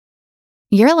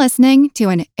You're listening to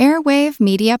an Airwave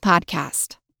Media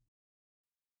Podcast.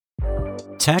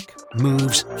 Tech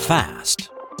moves fast,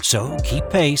 so keep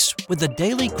pace with the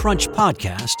Daily Crunch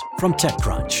podcast from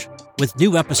TechCrunch. With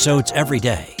new episodes every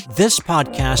day, this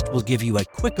podcast will give you a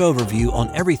quick overview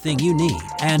on everything you need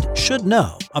and should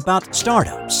know about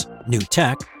startups, new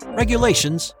tech,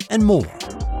 regulations, and more.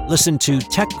 Listen to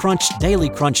TechCrunch Daily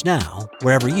Crunch now,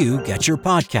 wherever you get your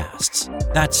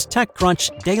podcasts. That's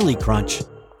TechCrunch Daily Crunch,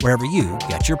 wherever you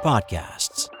get your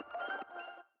podcasts.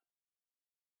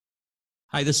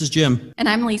 Hi, this is Jim. And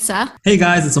I'm Lisa. Hey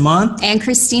guys, it's Aman. And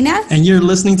Christina. And you're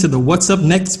listening to the What's Up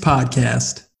Next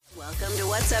podcast. Welcome to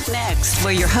What's Up Next,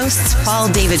 where your hosts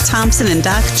Paul David Thompson and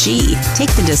Doc G take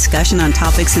the discussion on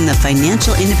topics in the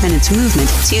financial independence movement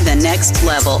to the next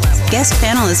level. Guest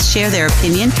panelists share their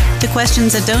opinion to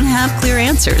questions that don't have clear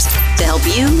answers to help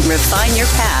you refine your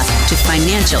path to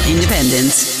financial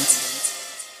independence.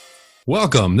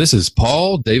 Welcome. This is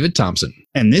Paul David Thompson.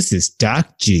 And this is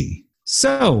Doc G.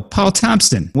 So, Paul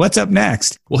Thompson, what's up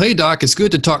next? Well, hey, Doc, it's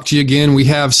good to talk to you again. We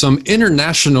have some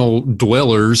international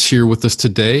dwellers here with us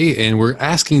today, and we're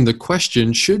asking the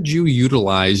question, should you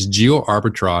utilize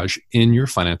Geoarbitrage in your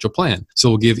financial plan? So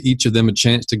we'll give each of them a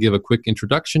chance to give a quick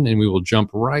introduction, and we will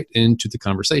jump right into the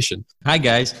conversation. Hi,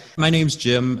 guys. My name's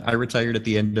Jim. I retired at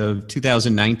the end of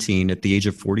 2019 at the age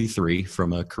of 43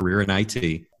 from a career in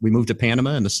IT. We moved to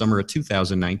Panama in the summer of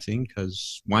 2019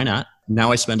 because why not?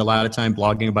 Now I spend a lot of time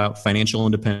blogging about financial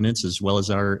independence as well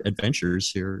as our adventures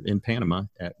here in Panama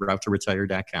at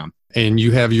routeToRetire.com. And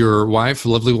you have your wife,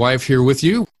 lovely wife, here with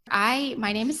you.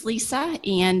 My name is Lisa,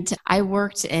 and I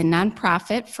worked in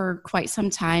nonprofit for quite some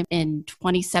time. In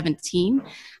 2017,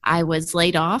 I was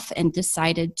laid off and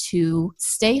decided to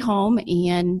stay home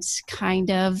and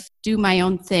kind of do my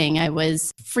own thing. I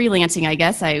was freelancing, I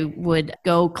guess. I would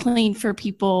go clean for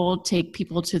people, take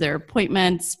people to their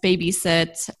appointments,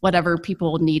 babysit, whatever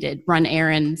people needed, run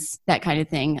errands, that kind of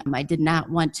thing. I did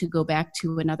not want to go back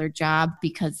to another job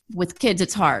because with kids,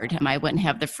 it's hard. I wouldn't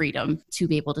have the freedom to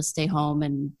be able to stay home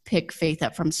and pick Faith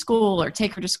up from school or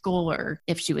take her to school, or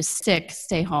if she was sick,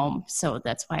 stay home. So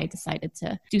that's why I decided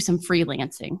to do some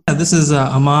freelancing. This is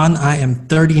Aman. I am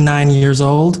 39 years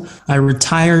old. I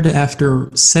retired after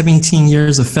 17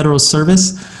 years of federal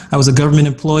service. I was a government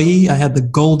employee. I had the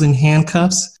golden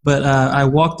handcuffs, but I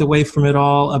walked away from it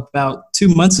all about 2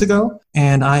 months ago,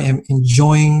 and I am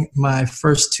enjoying my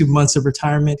first 2 months of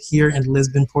retirement here in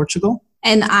Lisbon, Portugal.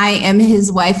 And I am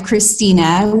his wife,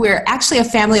 Christina. We're actually a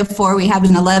family of four. We have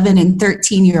an 11 and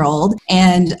 13-year-old.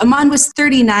 And Aman was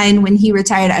 39 when he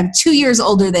retired. I'm 2 years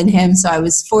older than him, so I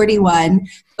was 41.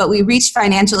 But we reached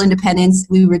financial independence.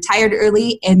 We retired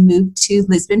early and moved to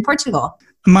Lisbon, Portugal.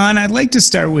 Aman, I'd like to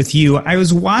start with you. I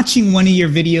was watching one of your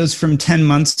videos from 10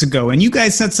 months ago, and you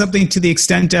guys said something to the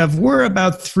extent of, we're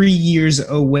about 3 years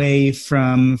away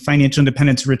from financial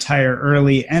independence, retire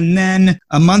early. And then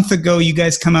a month ago, you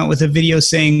guys come out with a video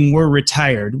saying we're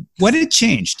retired. What had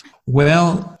changed?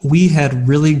 Well, we had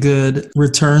really good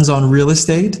returns on real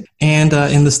estate and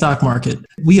in the stock market.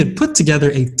 We had put together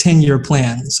a 10-year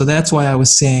plan. So that's why I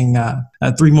was saying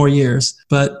 3 more years.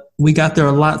 But we got there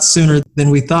a lot sooner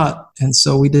than we thought, and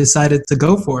so we decided to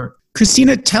go for it.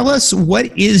 Christina, tell us,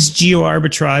 what is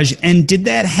Geoarbitrage, and did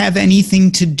that have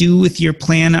anything to do with your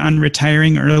plan on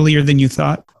retiring earlier than you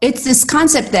thought? It's this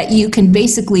concept that you can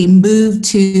basically move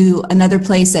to another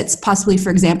place that's possibly,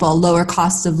 for example, a lower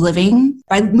cost of living.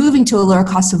 By moving to a lower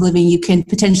cost of living, you can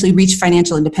potentially reach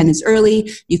financial independence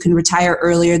early. You can retire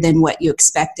earlier than what you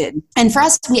expected. And for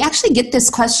us, we actually get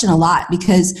this question a lot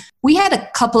because we had a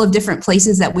couple of different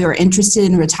places that we were interested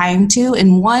in retiring to.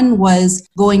 And one was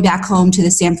going back home to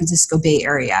the San Francisco Bay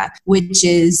Area, which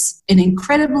is an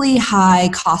incredibly high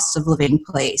cost of living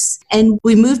place. And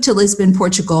we moved to Lisbon,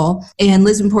 Portugal. And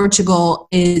Lisbon, Portugal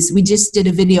we just did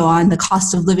a video on the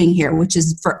cost of living here, which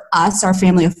is for us, our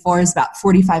family of four, is about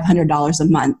 $4,500 a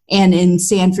month. And in the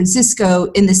San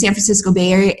Francisco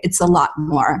Bay Area, it's a lot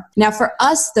more. Now for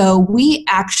us though, we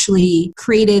actually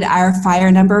created our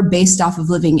FIRE number based off of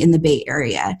living in the Bay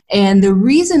Area. And the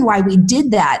reason why we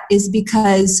did that is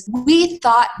because we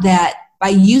thought that by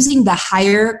using the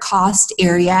higher cost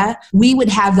area, we would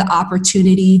have the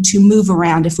opportunity to move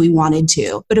around if we wanted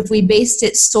to. But if we based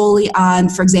it solely on,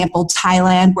 for example,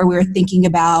 Thailand, where we were thinking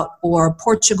about, or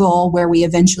Portugal, where we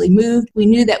eventually moved, we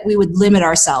knew that we would limit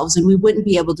ourselves and we wouldn't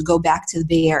be able to go back to the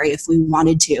Bay Area if we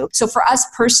wanted to. So for us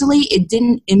personally, it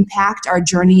didn't impact our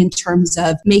journey in terms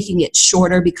of making it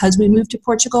shorter because we moved to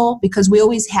Portugal, because we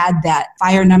always had that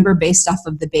FIRE number based off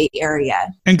of the Bay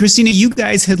Area. And Christina, you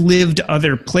guys had lived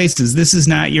other places. This this is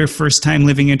not your first time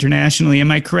living internationally.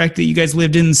 Am I correct that you guys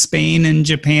lived in Spain and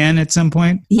Japan at some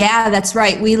point? Yeah, that's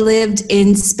right. We lived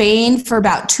in Spain for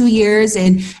about 2 years,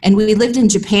 and we lived in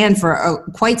Japan for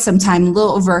quite some time, a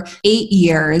little over 8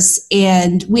 years.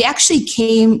 And we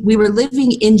were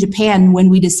living in Japan when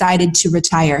we decided to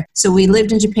retire. So we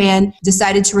lived in Japan,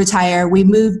 decided to retire. We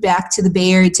moved back to the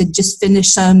Bay Area to just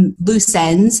finish some loose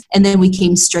ends, and then we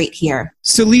came straight here.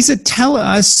 So Lisa, tell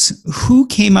us who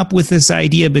came up with this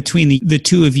idea between the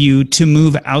two of you to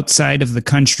move outside of the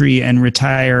country and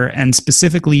retire, and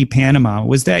specifically Panama.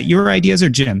 Was that your ideas or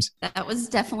Jim's? That was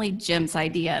definitely Jim's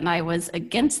idea, and I was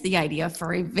against the idea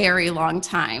for a very long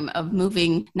time of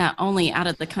moving not only out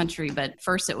of the country, but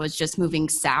first it was just moving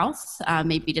south,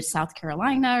 maybe to South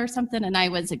Carolina or something, and I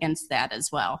was against that as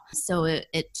well. So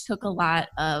it took a lot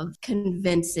of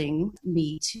convincing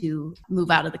me to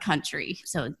move out of the country.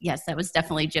 So yes, that was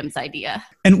definitely Jim's idea.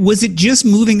 And was it just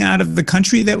moving out of the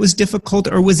country that was difficult,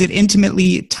 or was it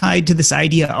intimately tied to this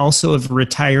idea also of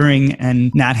retiring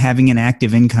and not having an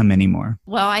active income anymore?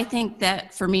 Well, I think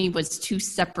that for me was two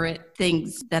separate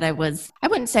things that I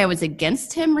wouldn't say I was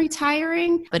against him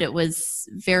retiring, but it was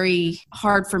very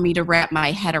hard for me to wrap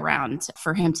my head around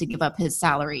for him to give up his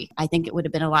salary. I think it would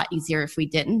have been a lot easier if we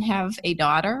didn't have a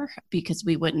daughter, because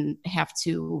we wouldn't have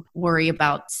to worry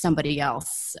about somebody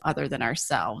else other than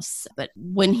ourselves. But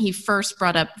when he first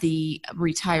brought up the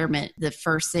retirement, the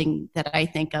first thing that I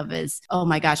think of is, oh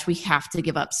my gosh, we have to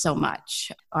give up so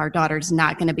much. Our daughter's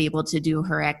not going to be able to do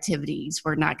her activities.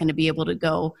 We're not going to be able to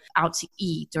go out to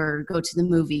eat or go to the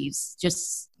movies.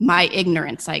 Just my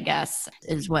ignorance, I guess,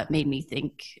 is what made me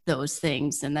think those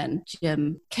things. And then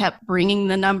Jim kept bringing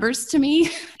the numbers to me,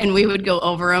 and we would go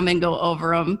over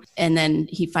them. And then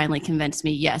he finally convinced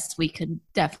me, yes, we could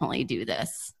definitely do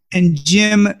this. And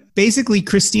Jim, basically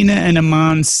Christina and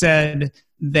Aman said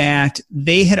that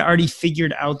they had already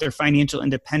figured out their financial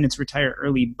independence retire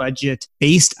early budget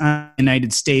based on the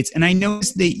United States. And I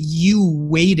noticed that you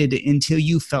waited until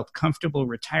you felt comfortable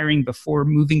retiring before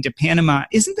moving to Panama.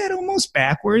 Isn't that almost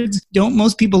backwards? Don't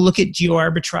most people look at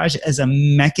Geoarbitrage as a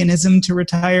mechanism to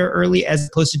retire early as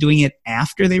opposed to doing it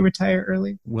after they retire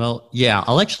early? Well, yeah,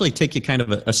 I'll actually take you kind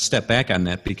of a step back on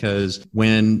that, because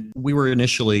when we were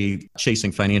initially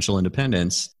chasing financial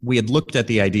independence, we had looked at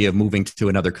the idea of moving to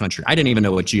another country. I didn't even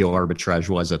know what Geoarbitrage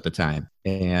was at the time.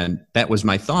 And that was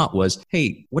my thought was,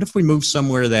 hey, what if we move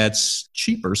somewhere that's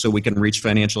cheaper so we can reach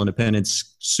financial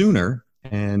independence sooner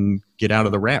and get out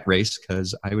of the rat race,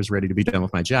 because I was ready to be done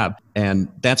with my job. And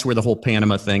that's where the whole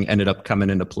Panama thing ended up coming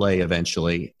into play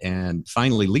eventually. And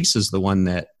finally, Lisa's the one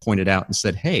that pointed out and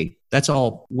said, hey, that's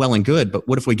all well and good, but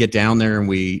what if we get down there and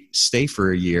we stay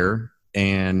for a year?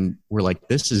 And we're like,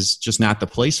 this is just not the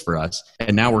place for us.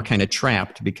 And now we're kind of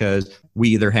trapped, because we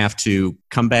either have to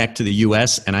come back to the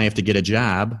US and I have to get a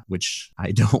job, which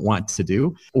I don't want to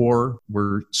do, or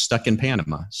we're stuck in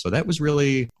Panama. So that was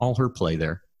really all her play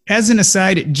there. As an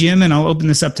aside, Jim, and I'll open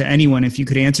this up to anyone if you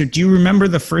could answer, do you remember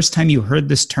the first time you heard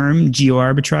this term,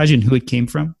 Geoarbitrage, and who it came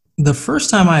from? The first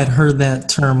time I had heard that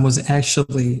term was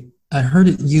actually, I heard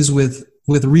it used with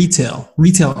retail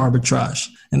arbitrage.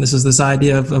 And this is this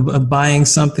idea of buying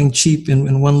something cheap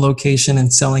in one location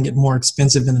and selling it more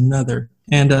expensive in another.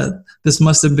 And this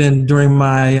must have been during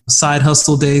my side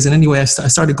hustle days. And anyway, I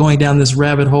started going down this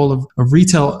rabbit hole of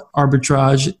retail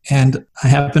arbitrage, and I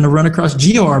happened to run across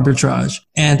Geoarbitrage.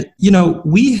 And,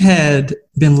 we had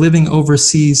been living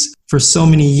overseas for so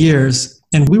many years,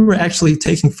 and we were actually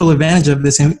taking full advantage of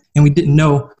this, and we didn't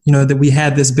know, that we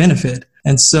had this benefit.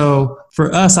 And so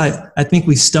for us, I think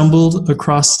we stumbled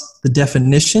across the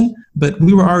definition, but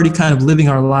we were already kind of living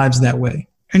our lives that way.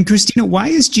 And Christina, why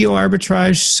is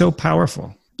Geoarbitrage so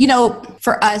powerful?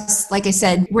 For us, like I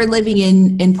said, we're living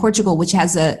in Portugal, which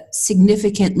has a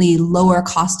significantly lower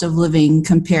cost of living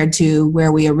compared to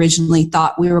where we originally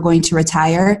thought we were going to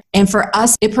retire. And for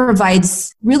us, it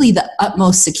provides really the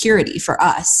utmost security for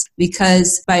us,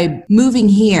 because by moving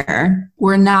here,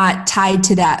 we're not tied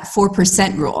to that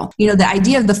 4% rule. The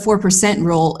idea of the 4%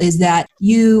 rule is that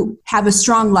you have a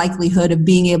strong likelihood of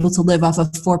being able to live off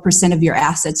of 4% of your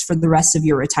assets for the rest of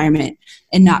your retirement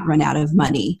and not run out of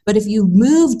money. But if you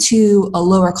move to a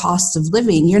lower cost of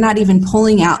living, you're not even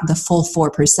pulling out the full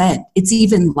 4%. It's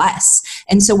even less.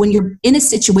 And so when you're in a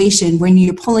situation when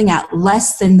you're pulling out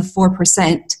less than the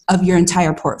 4% of your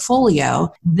entire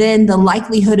portfolio, then the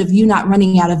likelihood of you not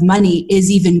running out of money is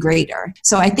even greater.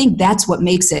 So I think that's what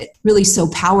makes it really so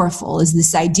powerful, is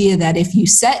this idea that if you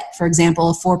set, for example,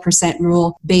 a 4%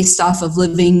 rule based off of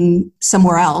living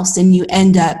somewhere else and you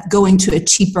end up going to a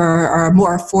cheaper or a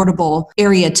more affordable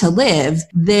area to live,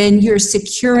 then you're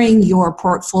securing your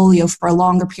portfolio for a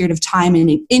longer period of time and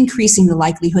increasing the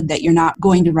likelihood that you're not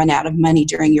going to run out of money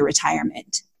during your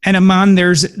retirement. And Aman,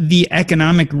 there's the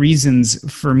economic reasons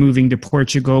for moving to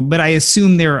Portugal, but I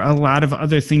assume there are a lot of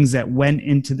other things that went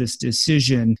into this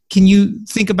decision. Can you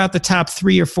think about the top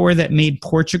 3 or 4 that made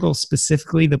Portugal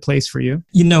specifically the place for you?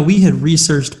 You know, we had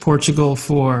researched Portugal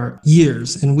for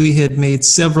years, and we had made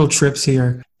several trips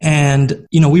here. And,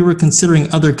 you know, we were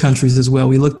considering other countries as well.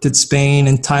 We looked at Spain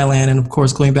and Thailand and, of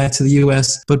course, going back to the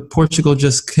U.S., but Portugal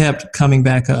just kept coming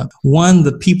back up. One,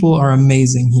 the people are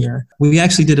amazing here. We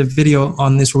actually did a video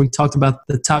on this where we talked about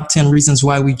the top 10 reasons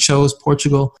why we chose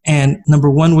Portugal. And number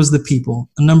 1 was the people.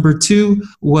 Number 2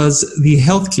 was the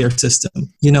healthcare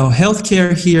system. You know,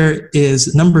 healthcare here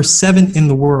is number 7 in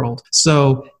the world.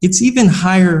 So it's even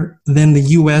higher than the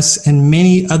U.S. and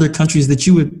many other countries that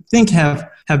you would think have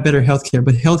better healthcare,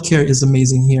 but healthcare is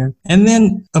amazing here. And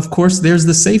then, of course, there's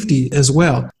the safety as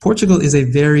well. Portugal is a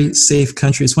very safe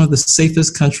country. It's one of the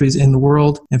safest countries in the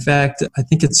world. In fact, I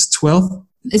think it's 12th.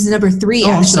 It's number 3,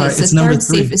 actually. I'm sorry. It's the third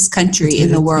safest country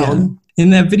in the world. Yeah. In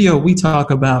that video, we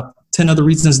talk about 10 other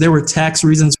reasons. There were tax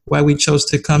reasons why we chose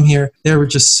to come here. There were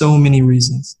just so many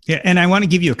reasons. Yeah, and I want to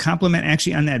give you a compliment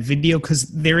actually on that video, because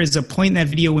there is a point in that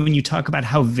video when you talk about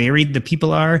how varied the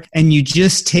people are, and you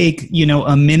just take, you know,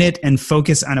 a minute and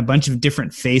focus on a bunch of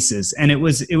different faces. And it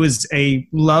was a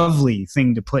lovely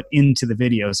thing to put into the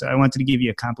video. So I wanted to give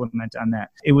you a compliment on that.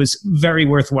 It was very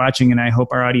worth watching, and I hope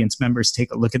our audience members take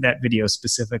a look at that video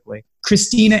specifically.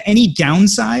 Christina, any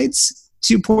downsides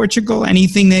to Portugal?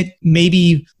 Anything that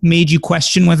maybe made you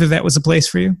question whether that was a place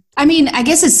for you? I mean, I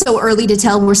guess it's so early to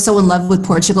tell. We're so in love with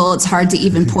Portugal, it's hard to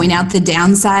even point out the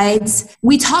downsides.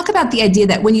 We talk about the idea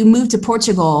that when you move to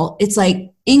Portugal, it's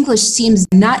like English seems,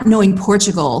 not knowing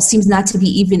Portugal seems not to be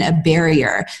even a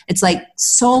barrier. It's like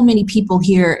so many people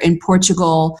here in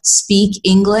Portugal speak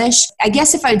English. I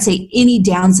guess if I would say any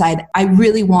downside, I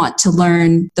really want to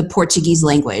learn the Portuguese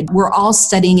language. We're all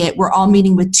studying it. We're all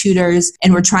meeting with tutors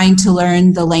and we're trying to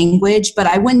learn the language. But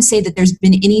I wouldn't say that there's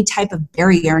been any type of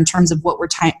barrier in terms of what we're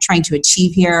trying to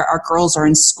achieve here. Our girls are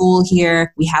in school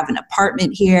here. We have an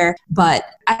apartment here. But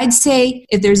I'd say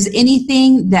if there's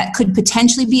anything that could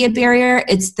potentially be a barrier,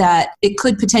 it's that it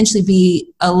could potentially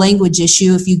be a language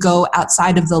issue if you go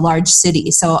outside of the large city.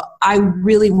 So I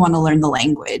really want to learn the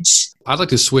language. I'd like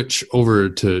to switch over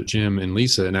to Jim and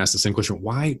Lisa and ask the same question.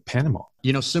 Why Panama?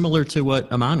 You know, similar to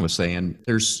what Aman was saying,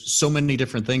 there's so many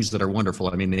different things that are wonderful.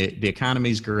 I mean, the economy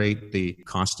is great. The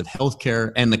cost of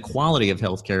healthcare and the quality of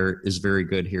healthcare is very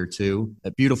good here too.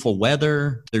 Beautiful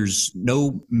weather. There's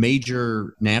no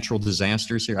major natural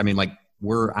disasters here. I mean, like,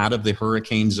 we're out of the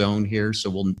hurricane zone here,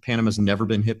 so Panama's never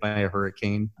been hit by a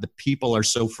hurricane. The people are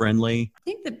so friendly. I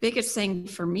think the biggest thing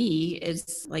for me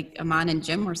is, like Aman and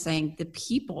Jim were saying, the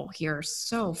people here are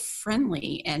so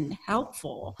friendly and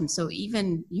helpful. And so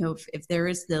even, you know, if there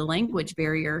is the language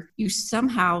barrier, you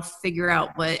somehow figure out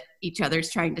what each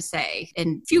other's trying to say.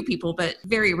 And few people, but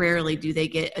very rarely do they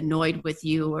get annoyed with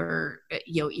you or,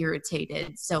 you know,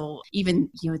 irritated. So even,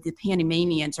 you know, the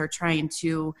Panamanians are trying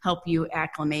to help you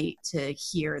acclimate to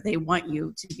here. They want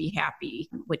you to be happy,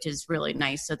 which is really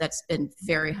nice. So that's been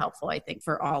very helpful, I think,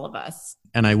 for all of us.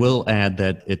 And I will add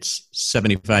that it's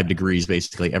 75 degrees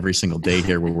basically every single day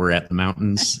here where we're at the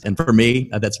mountains. And for me,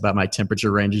 that's about my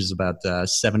temperature range is about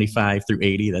 75 through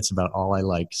 80. That's about all I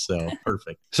like. So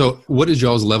perfect. So what is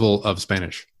y'all's level of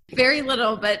Spanish? Very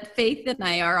little, but Faith and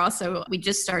I are also, we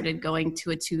just started going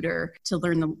to a tutor to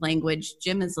learn the language.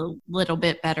 Jim is a little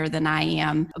bit better than I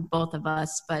am, both of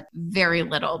us, but very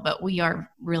little. But we are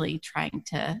really trying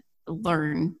to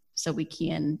learn so we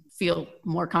can feel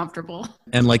more comfortable.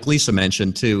 And like Lisa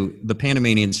mentioned too, the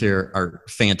Panamanians here are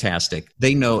fantastic.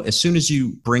 They know as soon as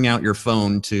you bring out your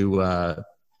phone to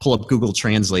pull up Google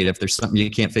Translate, if there's something you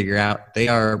can't figure out, they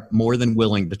are more than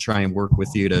willing to try and work with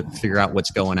you to figure out what's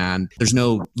going on. There's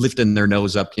no lifting their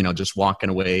nose up, you know, just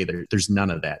walking away. There's none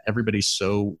of that. Everybody's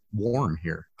so warm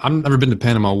here. I've never been to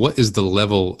Panama. What is the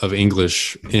level of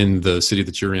English in the city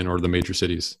that you're in or the major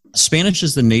cities? Spanish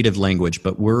is the native language,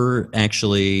 but we're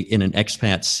actually in an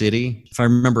expat city. If I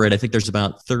remember right, I think there's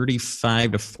about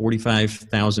 35 to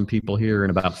 45,000 people here,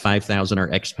 and about 5,000 are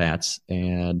expats.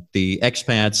 And the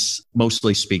expats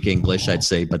mostly speak English, I'd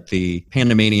say, but the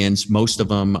Panamanians, most of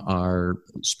them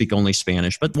speak only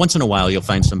Spanish. But once in a while, you'll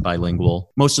find some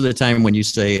bilingual. Most of the time, when you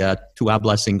say "Tu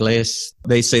hablas inglés,"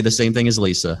 they say the same thing as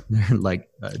Lisa. They're like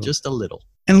just a little.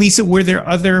 And Lisa, were there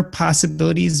other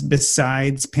possibilities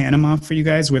besides Panama for you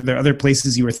guys? Were there other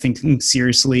places you were thinking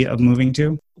seriously of moving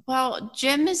to? Well,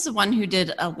 Jim is the one who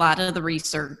did a lot of the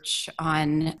research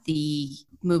on the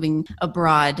moving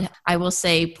abroad. I will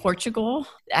say Portugal.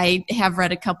 I have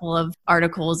read a couple of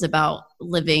articles about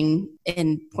living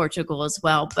in Portugal as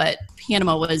well, but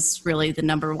Panama was really the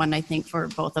number one, I think, for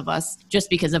both of us, just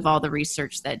because of all the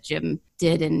research that Jim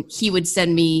did. And he would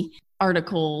send me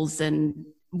articles and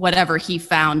whatever he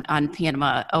found on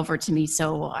Panama over to me.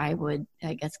 So I would,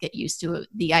 I guess, get used to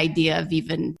the idea of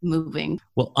even moving.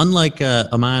 Well, unlike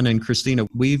Aman and Christina,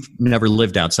 we've never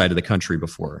lived outside of the country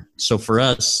before. So for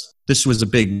us, this was a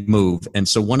big move. And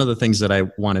so one of the things that I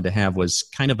wanted to have was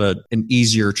kind of an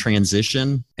easier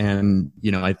transition. And,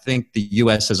 I think the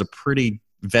U.S. has a pretty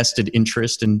vested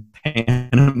interest in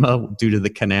Panama due to the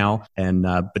canal. And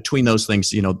between those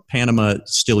things, Panama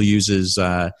still uses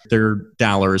their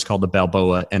dollar is called the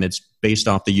Balboa, and it's based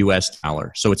off the U.S.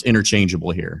 dollar. So it's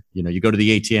interchangeable here. You go to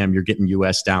the ATM, you're getting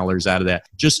U.S. dollars out of that.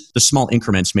 Just the small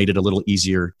increments made it a little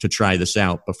easier to try this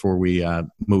out before we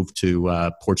moved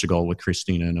to Portugal with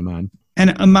Christina and Aman.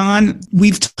 And Aman,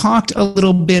 we've talked a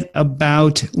little bit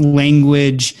about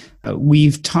language.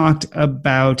 We've talked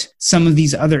about some of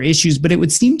these other issues, but it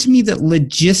would seem to me that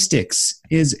logistics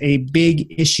is a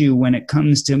big issue when it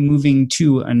comes to moving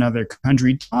to another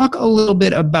country. Talk a little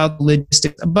bit about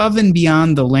logistics above and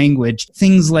beyond the language,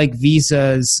 things like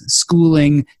visas,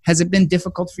 schooling. Has it been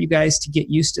difficult for you guys to get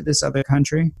used to this other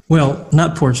country? Well,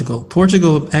 not Portugal.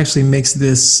 Portugal actually makes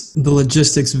the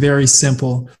logistics very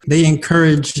simple. They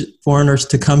encourage foreigners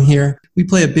to come here. We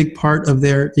play a big part of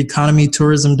their economy.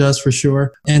 Tourism does for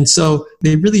sure. And so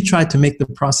they really tried to make the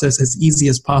process as easy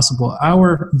as possible.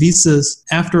 Our visas,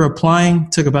 after applying,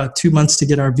 took about 2 months to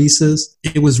get our visas.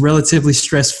 It was relatively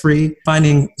stress-free.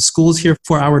 Finding schools here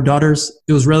for our daughters,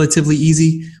 it was relatively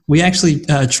easy. We actually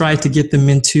tried to get them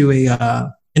into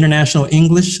a international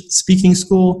English speaking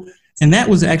school. And that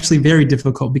was actually very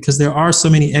difficult because there are so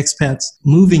many expats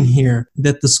moving here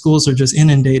that the schools are just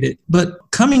inundated. But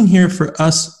coming here for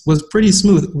us was pretty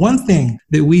smooth. One thing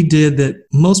that we did that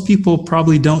most people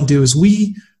probably don't do is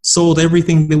we sold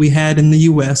everything that we had in the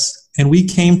U.S. and we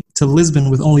came to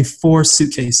Lisbon with only 4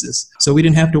 suitcases. So we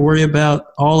didn't have to worry about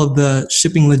all of the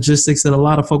shipping logistics that a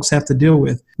lot of folks have to deal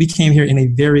with. We came here in a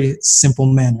very simple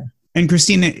manner. And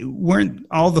Christina, weren't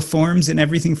all the forms and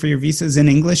everything for your visas in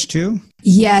English too?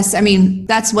 Yes. I mean,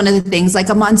 that's one of the things. Like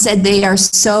Aman said, they are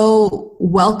so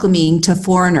welcoming to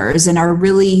foreigners and are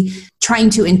really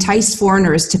trying to entice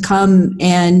foreigners to come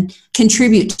and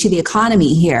contribute to the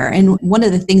economy here. And one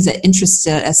of the things that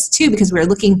interested us too, because we were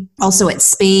looking also at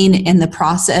Spain and the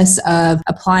process of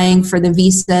applying for the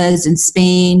visas in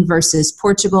Spain versus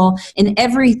Portugal, and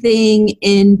everything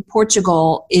in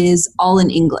Portugal is all in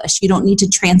English. You don't need to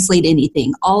translate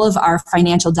anything. All of our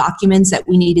financial documents that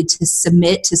we needed to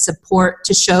submit to support,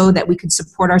 to show that we could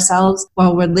support ourselves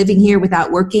while we're living here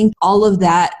without working, all of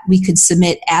that we could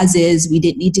submit as is. We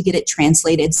didn't need to get it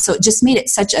translated. So it just made it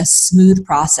such a smooth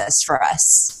process for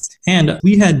us. And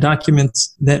we had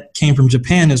documents that came from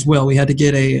Japan as well. We had to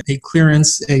get a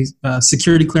clearance, a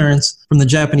security clearance from the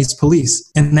Japanese police,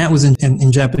 and that was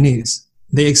in Japanese.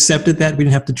 They accepted that. We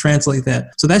didn't have to translate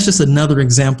that. So that's just another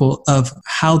example of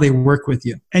how they work with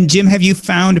you. And Jim, have you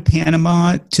found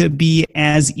Panama to be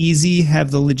as easy?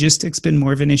 Have the logistics been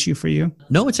more of an issue for you?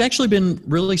 No, it's actually been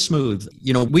really smooth.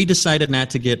 We decided not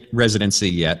to get residency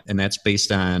yet, and that's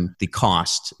based on the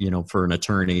cost, for an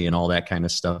attorney and all that kind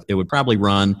of stuff. It would probably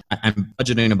run, I'm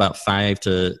budgeting about $5,000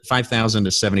 to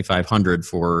 $7,500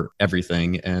 for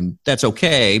everything, and that's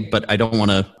okay, but I don't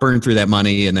want to burn through that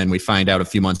money, and then we find out a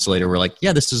few months later, we're like,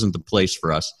 yeah, this isn't the place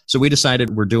for us. So we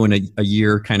decided we're doing a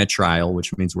year kind of trial,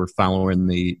 which means we're following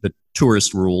the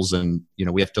tourist rules, and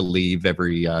we have to leave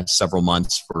every several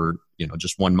months for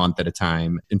just 1 month at a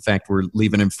time. In fact, we're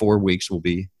leaving in 4 weeks. We'll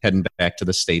be heading back to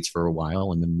the States for a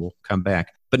while, and then we'll come back.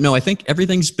 But no, I think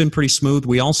everything's been pretty smooth.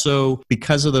 We also,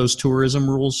 because of those tourism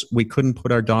rules, we couldn't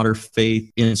put our daughter Faith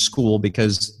in school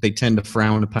because they tend to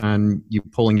frown upon you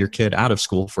pulling your kid out of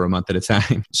school for a month at a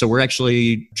time. So we're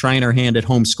actually trying our hand at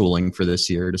homeschooling for this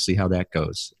year to see how that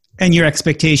goes. And your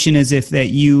expectation is if that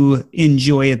you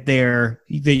enjoy it there,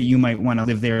 that you might want to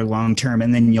live there long term,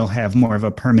 and then you'll have more of a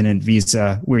permanent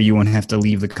visa where you won't have to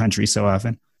leave the country so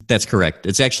often. That's correct.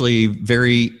 It's actually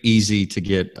very easy to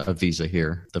get a visa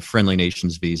here. The Friendly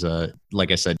Nations visa,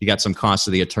 like I said, you got some costs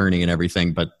of the attorney and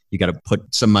everything, but you got to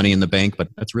put some money in the bank, but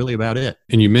that's really about it.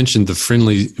 And you mentioned the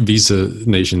Friendly Visa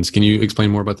Nations. Can you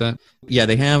explain more about that? Yeah,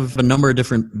 they have a number of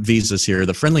different visas here.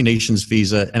 The Friendly Nations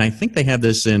visa, and I think they have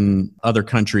this in other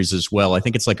countries as well. I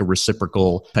think it's like a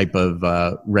reciprocal type of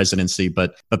residency.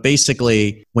 But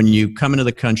basically, when you come into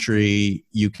the country,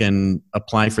 you can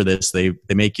apply for this. They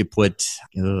make you put,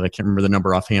 I can't remember the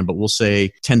number offhand, but we'll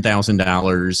say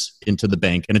 $10,000 into the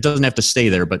bank. And it doesn't have to stay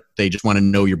there, but they just want to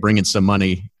know you're bringing some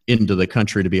money into the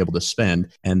country to be able to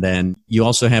spend. And then you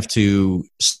also have to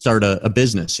start a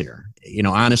business here.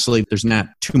 Honestly, there's not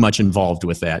too much involved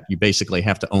with that. You basically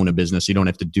have to own a business. You don't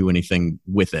have to do anything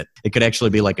with it. It could actually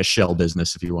be like a shell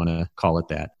business if you want to call it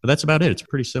that. But that's about it. It's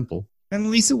pretty simple. And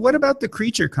Lisa, what about the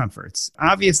creature comforts?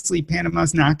 Obviously,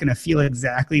 Panama's not going to feel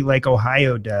exactly like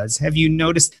Ohio does. Have you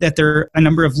noticed that there are a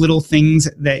number of little things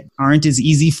that aren't as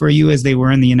easy for you as they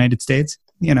were in the United States?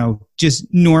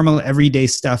 Just normal everyday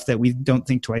stuff that we don't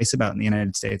think twice about in the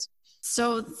United States.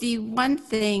 So the one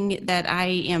thing that I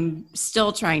am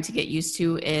still trying to get used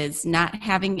to is not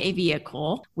having a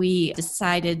vehicle. We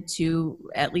decided to,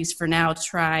 at least for now,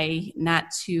 try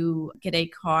not to get a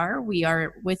car. We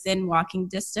are within walking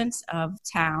distance of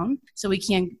town, so we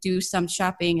can do some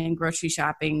shopping and grocery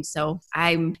shopping. So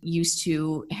I'm used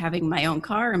to having my own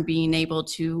car and being able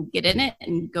to get in it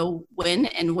and go when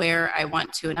and where I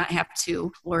want to, and not have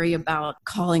to worry about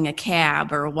calling a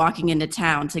cab or walking into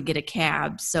town to get a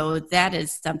cab. So that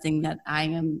is something that I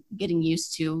am getting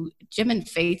used to. Jim and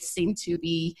Faith seem to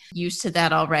be used to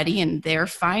that already, and they're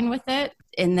fine with it.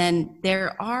 And then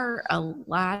there are a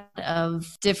lot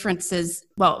of differences.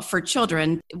 Well, for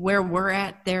children, where we're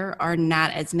at, there are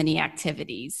not as many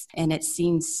activities. And it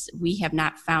seems we have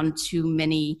not found too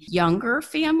many younger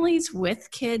families with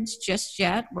kids just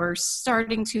yet. We're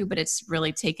starting to, but it's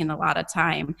really taken a lot of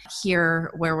time.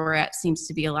 Here, where we're at, seems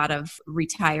to be a lot of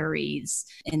retirees.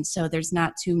 And so there's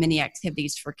not too many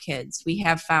activities for kids. We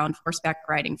have found horseback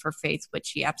riding for Faith, which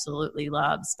she absolutely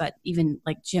loves. But even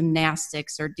like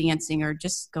gymnastics or dancing or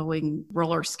just going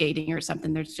roller skating or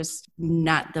something, there's just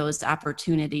not those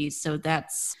opportunities. So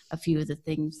that's a few of the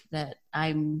things that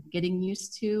I'm getting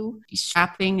used to.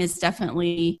 Shopping is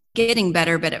definitely getting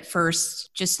better, but at first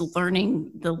just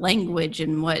learning the language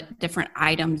and what different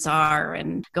items are,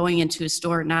 and going into a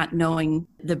store not knowing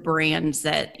the brands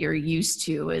that you're used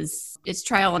to it's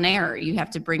trial and error. You have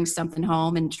to bring something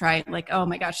home and try it, like, oh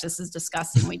my gosh, this is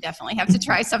disgusting. We definitely have to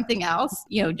try something else.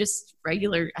 Just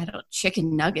regular,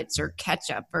 chicken nuggets or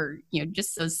ketchup or,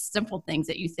 just those simple things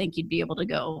that you think you'd be able to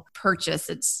go purchase.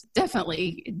 It's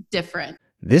definitely different.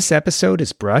 This episode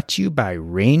is brought to you by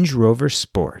Range Rover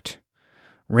Sport.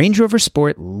 Range Rover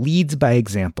Sport leads by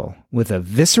example. With a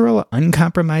visceral,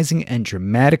 uncompromising, and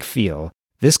dramatic feel,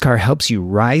 this car helps you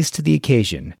rise to the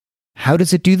occasion. How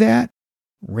does it do that?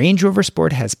 Range Rover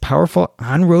Sport has powerful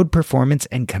on-road performance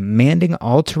and commanding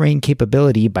all-terrain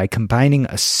capability by combining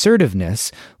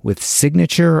assertiveness with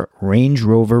signature Range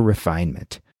Rover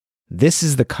refinement. This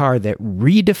is the car that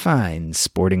redefines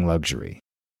sporting luxury.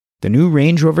 The new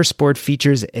Range Rover Sport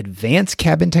features advanced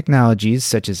cabin technologies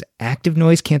such as active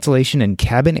noise cancellation and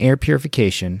cabin air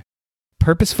purification,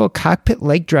 purposeful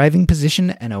cockpit-like driving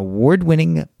position, and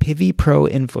award-winning Pivi Pro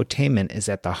infotainment is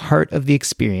at the heart of the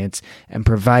experience and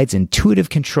provides intuitive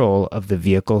control of the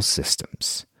vehicle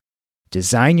systems.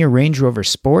 Design your Range Rover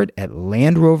Sport at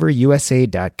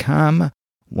LandRoverUSA.com.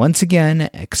 Once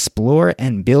again, explore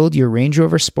and build your Range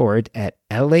Rover Sport at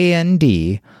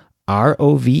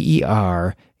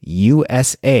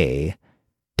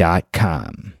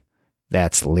LandRoverUSA.com.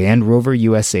 That's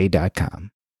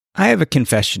LandRoverUSA.com. I have a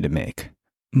confession to make.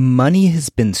 Money has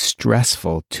been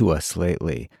stressful to us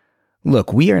lately.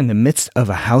 Look, we are in the midst of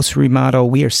a house remodel.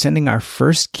 We are sending our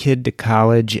first kid to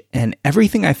college, and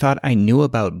everything I thought I knew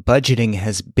about budgeting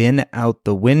has been out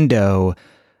the window.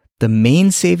 The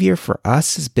main savior for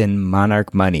us has been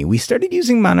Monarch Money. We started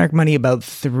using Monarch Money about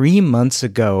 3 months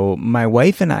ago. My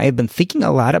wife and I have been thinking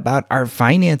a lot about our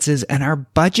finances, and our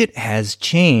budget has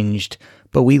changed.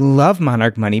 But we love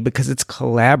Monarch Money because it's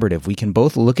collaborative. We can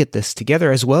both look at this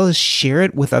together as well as share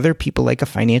it with other people like a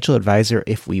financial advisor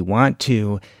if we want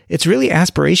to. It's really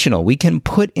aspirational. We can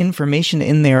put information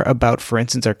in there about, for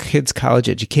instance, our kids' college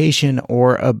education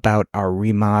or about our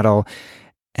remodel,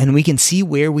 and we can see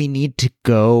where we need to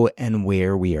go and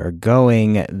where we are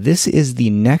going. This is the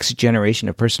next generation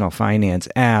of personal finance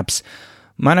apps.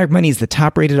 Monarch Money is the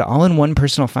top-rated all-in-one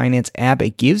personal finance app.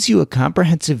 It gives you a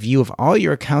comprehensive view of all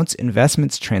your accounts,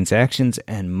 investments, transactions,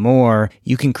 and more.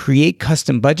 You can create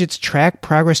custom budgets, track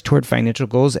progress toward financial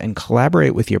goals, and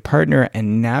collaborate with your partner.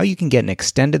 And now you can get an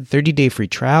extended 30-day free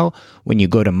trial when you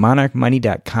go to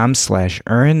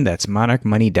monarchmoney.com/earn. That's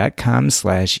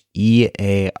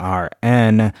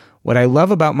monarchmoney.com/EARN. What I love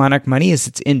about Monarch Money is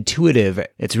it's intuitive.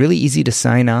 It's really easy to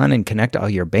sign on and connect all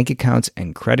your bank accounts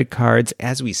and credit cards.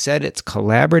 As we said, it's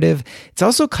collaborative. It's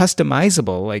also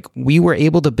customizable. Like, we were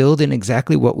able to build in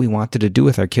exactly what we wanted to do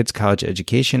with our kids' college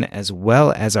education as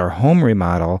well as our home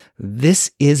remodel. This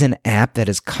is an app that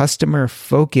is customer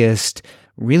focused.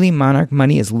 Really, Monarch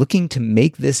Money is looking to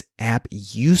make this app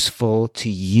useful to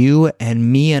you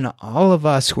and me and all of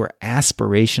us who are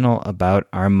aspirational about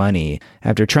our money.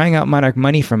 After trying out Monarch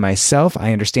Money for myself,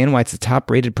 I understand why it's the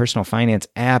top-rated personal finance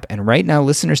app. And right now,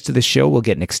 listeners to the show will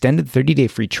get an extended 30-day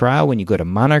free trial when you go to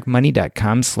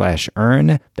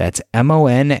monarchmoney.com/earn. That's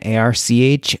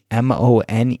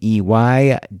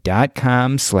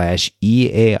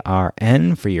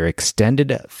monarchmoney.com/EARN for your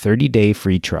extended 30-day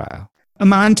free trial.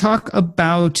 Aman, talk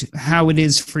about how it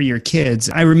is for your kids.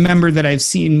 I remember that I've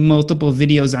seen multiple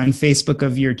videos on Facebook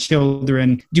of your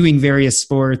children doing various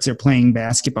sports or playing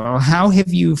basketball. How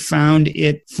have you found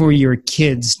it for your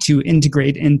kids to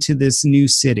integrate into this new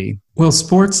city? Well,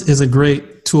 sports is a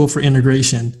great tool for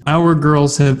integration. Our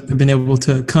girls have been able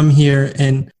to come here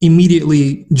and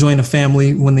immediately join a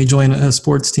family when they join a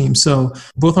sports team. So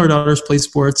both our daughters play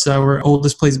sports. Our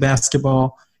oldest plays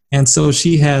basketball. And so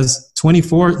she has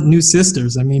 24 new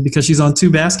sisters, because she's on 2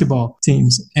 basketball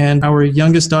teams. And our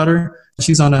youngest daughter,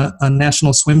 she's on a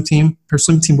national swim team. Her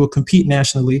swim team will compete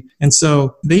nationally. And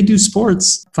so they do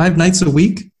sports 5 nights a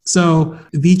week. So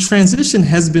the transition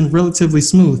has been relatively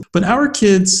smooth. But our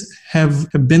kids have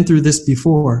been through this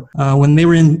before. When they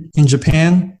were in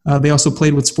Japan, they also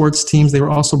played with sports teams. They were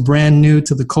also brand new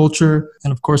to the culture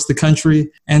and, of course, the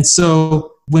country. And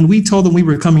so when we told them we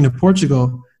were coming to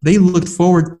Portugal, they looked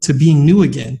forward to being new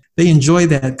again. They enjoy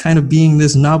that kind of being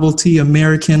this novelty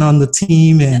American on the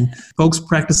team and folks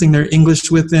practicing their English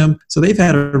with them. So they've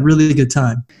had a really good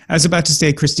time. I was about to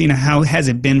say, Christina, how has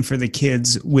it been for the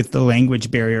kids with the language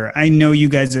barrier? I know you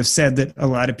guys have said that a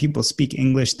lot of people speak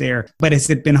English there, but has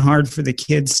it been hard for the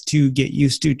kids to get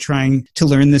used to trying to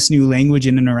learn this new language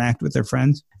and interact with their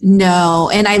friends?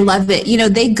 No, and I love it.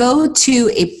 They go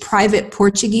to a private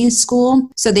Portuguese school,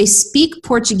 so they speak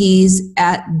Portuguese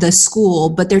at the school,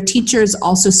 but their teachers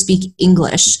also speak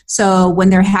English. So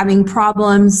when they're having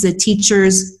problems, the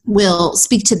teachers will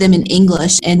speak to them in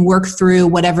English and work through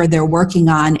whatever they're working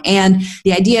on. And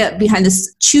the idea behind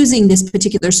this, choosing this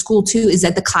particular school too, is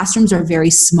that the classrooms are very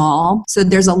small. So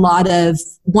there's a lot of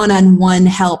one-on-one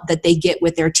help that they get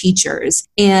with their teachers.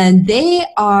 And they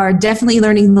are definitely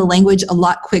learning the language a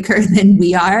lot quicker than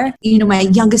we are. My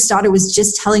youngest daughter was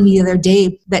just telling me the other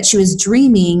day that she was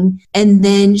dreaming, and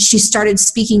then she started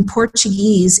speaking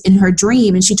Portuguese in her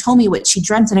dream, and she told me what she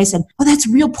dreamt, and I said, oh, that's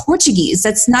real Portuguese.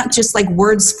 That's not just like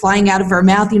words flying out of her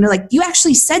mouth. Like, you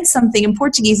actually said something in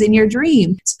Portuguese in your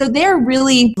dream. So they're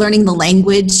really learning the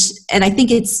language, and I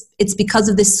think it's because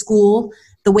of this school,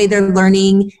 the way they're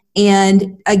learning.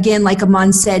 And again, like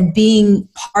Aman said, being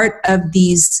part of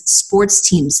these sports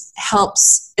teams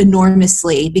helps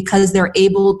enormously because they're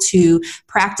able to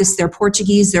practice their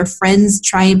Portuguese. Their friends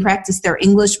try and practice their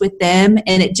English with them.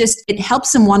 And it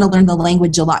helps them want to learn the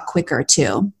language a lot quicker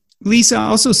too. Lisa,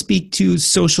 also speak to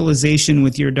socialization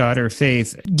with your daughter,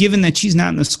 Faith. Given that she's not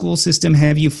in the school system,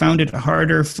 have you found it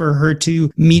harder for her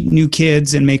to meet new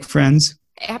kids and make friends?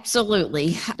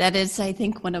 Absolutely. That is, I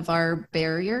think, one of our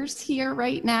barriers here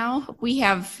right now. We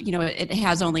have, it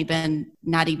has only been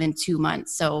not even 2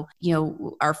 months. So,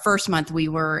 our first month we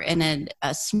were in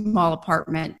a small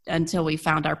apartment until we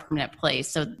found our permanent place.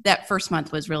 So that first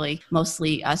month was really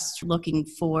mostly us looking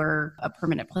for a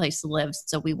permanent place to live.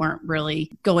 So we weren't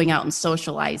really going out and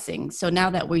socializing. So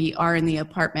now that we are in the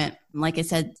apartment, like I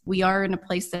said, we are in a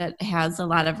place that has a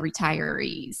lot of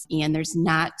retirees, and there's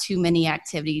not too many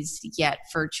activities yet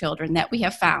for children that we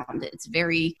have found. It's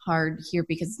very hard here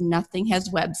because nothing has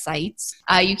websites.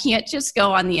 You can't just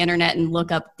go on the internet and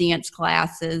look up dance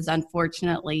classes.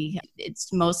 Unfortunately,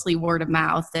 it's mostly word of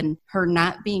mouth, and her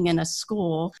not being in a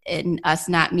school and us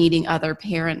not meeting other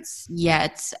parents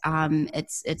yet,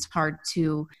 it's hard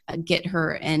to get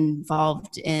her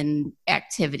involved in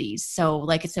activities. So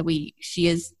like I said, she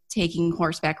is taking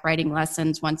horseback riding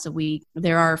lessons once a week.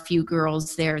 There are a few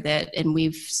girls there and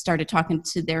we've started talking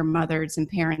to their mothers and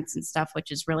parents and stuff,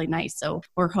 which is really nice. So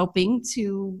we're hoping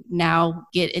to now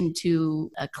get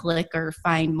into a clique or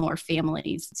find more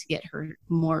families to get her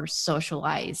more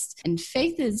socialized. And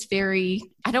Faith is very,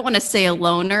 I don't want to say a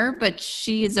loner, but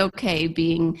she is okay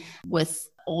being with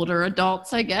older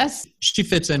adults, I guess. She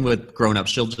fits in with grown-ups.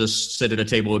 She'll just sit at a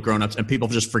table with grown-ups and people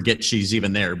just forget she's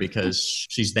even there because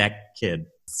she's that kid.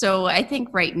 So I think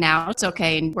right now it's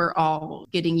okay and we're all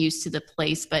getting used to the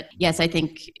place. But yes, I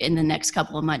think in the next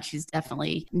couple of months, she's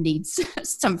definitely needs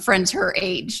some friends her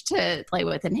age to play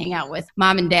with and hang out with.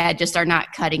 Mom and Dad just are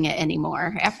not cutting it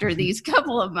anymore after these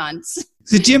couple of months.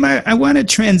 So Jim, I want to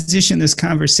transition this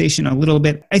conversation a little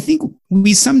bit. I think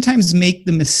we sometimes make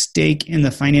the mistake in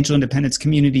the financial independence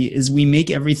community is we make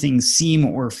everything seem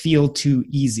or feel too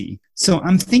easy. So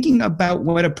I'm thinking about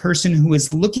what a person who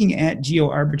is looking at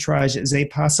Geoarbitrage as a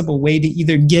possible way to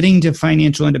either getting to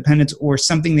financial independence or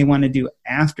something they want to do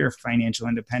after financial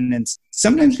independence.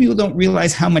 Sometimes people don't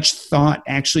realize how much thought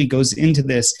actually goes into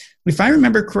this. If I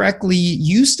remember correctly,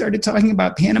 you started talking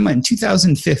about Panama in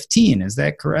 2015. Is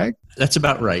that correct? That's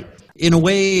about right. In a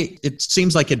way, it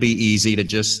seems like it'd be easy to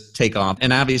just take off.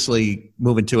 And obviously,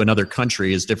 moving to another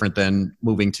country is different than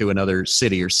moving to another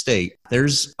city or state.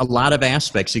 There's a lot of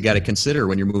aspects you got to consider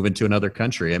when you're moving to another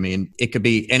country. I mean, it could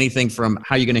be anything from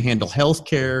how you're going to handle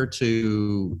healthcare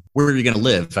to where you're going to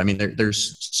live. I mean,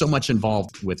 there's so much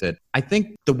involved with it. I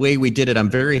think the way we did it, I'm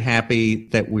very happy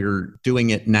that we're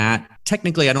doing it not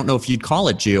technically, I don't know if you'd call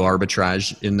it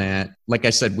geoarbitrage in that, like I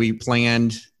said, we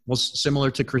planned, well,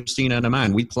 similar to Christina and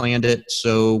Aman, we planned it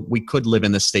so we could live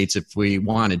in the States if we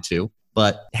wanted to.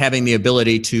 But having the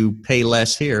ability to pay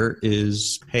less here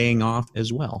is paying off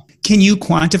as well. Can you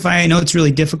quantify? I know it's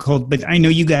really difficult, but I know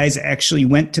you guys actually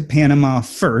went to Panama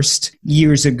first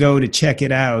years ago to check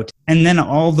it out. And then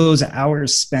all those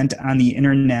hours spent on the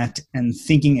internet and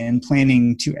thinking and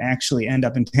planning to actually end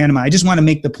up in Panama. I just want to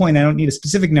make the point, I don't need a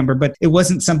specific number, but it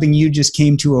wasn't something you just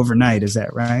came to overnight. Is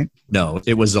that right? No,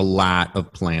 it was a lot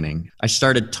of planning. I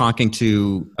started talking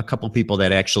to a couple people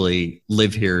that actually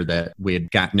live here that we had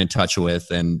gotten in touch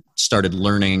with and started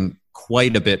learning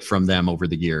quite a bit from them over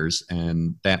the years.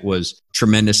 And that was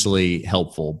tremendously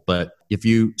helpful. But if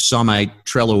you saw my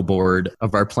Trello board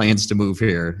of our plans to move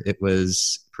here, it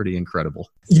was pretty incredible.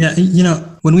 Yeah, you know,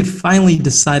 when we finally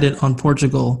decided on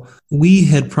Portugal, we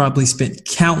had probably spent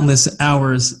countless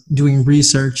hours doing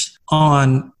research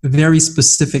on very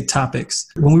specific topics.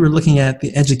 When we were looking at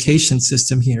the education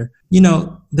system here, you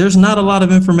know, there's not a lot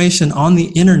of information on the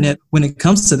internet when it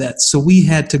comes to that. So we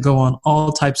had to go on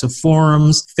all types of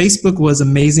forums. Facebook was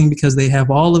amazing because they have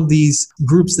all of these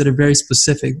groups that are very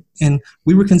specific. And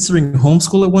we were considering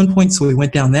homeschool at one point, so we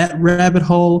went down that rabbit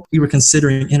hole. We were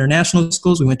considering international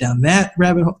schools. We went down that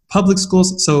rabbit hole, public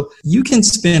schools. So you can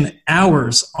spend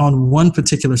hours on one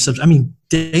particular subject. I mean,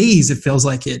 days, it feels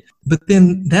like it. But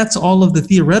then that's all of the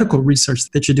theoretical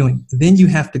research that you're doing. Then you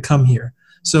have to come here.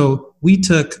 So we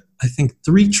took, I think,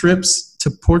 3 trips to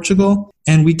Portugal,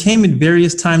 and we came at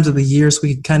various times of the year so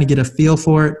we could kind of get a feel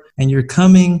for it. And you're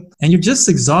coming and you're just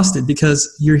exhausted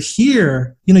because you're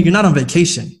here, you know, you're not on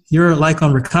vacation. You're like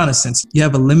on reconnaissance. You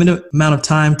have a limited amount of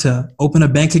time to open a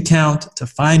bank account, to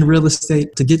find real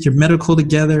estate, to get your medical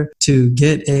together, to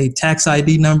get a tax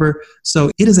ID number. So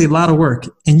it is a lot of work.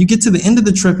 And you get to the end of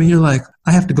the trip and you're like,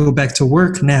 I have to go back to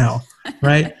work now,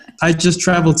 right? I just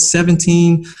traveled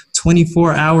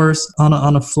 24 hours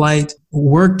on a flight,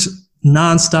 worked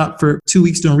nonstop for 2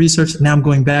 weeks doing research. And now I'm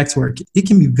going back to work. It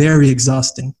can be very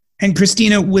exhausting. And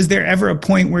Christina, was there ever a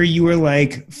point where you were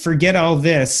like, forget all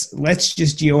this, let's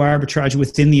just geo-arbitrage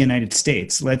within the United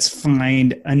States. Let's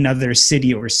find another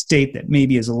city or state that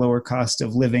maybe is a lower cost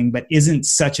of living, but isn't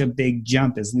such a big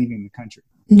jump as leaving the country?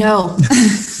 No.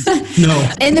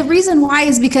 No. And the reason why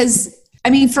is because,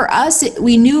 I mean, for us,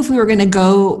 we knew if we were going to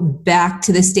go back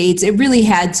to the States, it really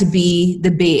had to be the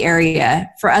Bay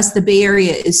Area. For us, the Bay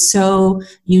Area is so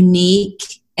unique.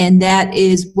 And that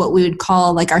is what we would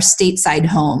call like our stateside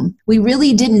home. We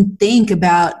really didn't think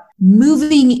about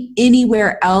moving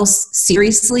anywhere else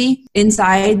seriously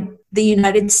inside the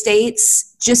United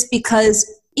States, just because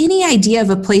any idea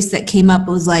of a place that came up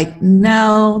was like,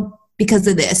 no, because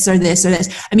of this or this or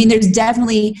this. I mean, there's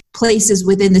definitely places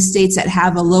within the States that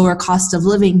have a lower cost of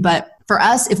living. But for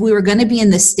us, if we were going to be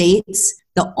in the States,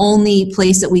 the only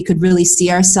place that we could really see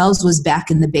ourselves was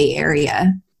back in the Bay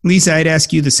Area. Lisa, I'd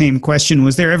ask you the same question.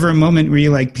 Was there ever a moment where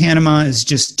you're like, Panama is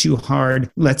just too hard,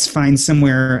 let's find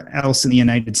somewhere else in the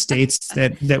United States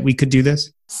that we could do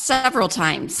this? Several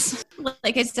times.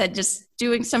 Like I said, just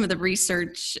doing some of the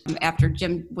research after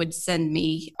Jim would send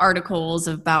me articles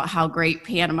about how great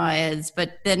Panama is,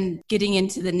 but then getting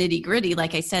into the nitty gritty,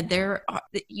 like I said,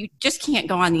 you just can't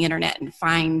go on the internet and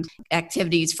find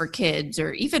activities for kids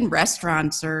or even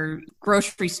restaurants or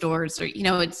grocery stores or,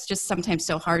 it's just sometimes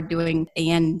so hard doing.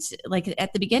 And like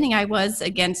at the beginning, I was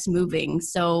against moving.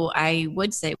 So I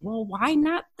would say, well, why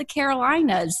not the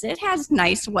Carolinas? It has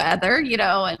nice weather,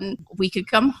 and we could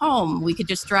come home. We could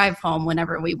just drive home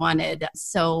whenever we wanted.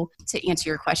 So to answer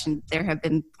your question, there have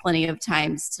been plenty of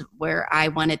times where I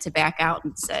wanted to back out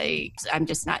and say, I'm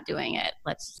just not doing it.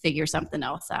 Let's figure something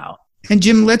else out. And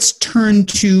Jim, let's turn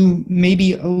to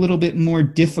maybe a little bit more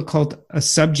difficult a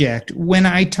subject. When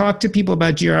I talk to people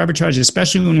about geoarbitrage,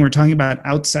 especially when we're talking about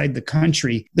outside the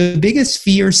country, the biggest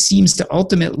fear seems to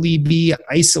ultimately be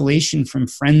isolation from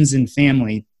friends and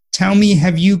family. Tell me,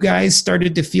 have you guys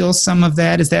started to feel some of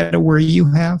that? Is that a worry you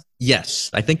have? Yes,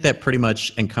 I think that pretty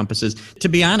much encompasses. To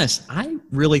be honest, I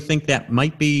really think that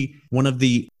might be one of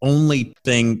the only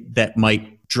thing that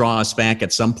might draw us back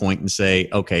at some point and say,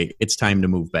 okay, it's time to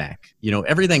move back.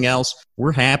 Everything else,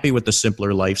 we're happy with the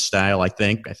simpler lifestyle, I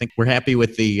think. I think we're happy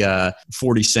with the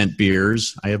 40-cent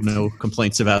beers. I have no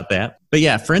complaints about that. But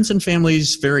yeah, friends and family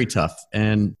is very tough.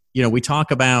 And we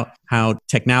talk about how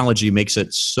technology makes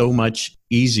it so much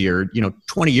easier.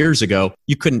 20 years ago,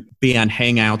 you couldn't be on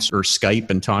Hangouts or Skype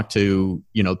and talk to,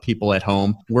 people at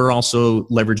home. We're also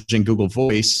leveraging Google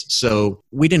Voice. So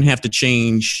we didn't have to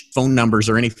change phone numbers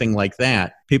or anything like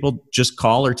that. People just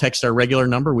call or text our regular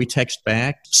number. We text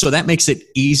back. So that makes it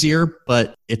easier,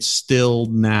 but it's still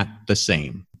not the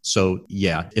same. So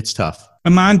yeah, it's tough.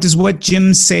 Aman, does what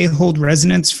Jim say hold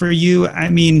resonance for you? I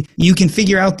mean, you can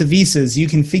figure out the visas, you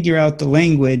can figure out the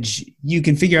language, you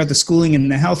can figure out the schooling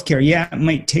and the healthcare. Yeah, it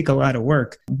might take a lot of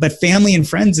work, but family and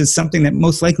friends is something that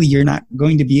most likely you're not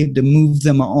going to be able to move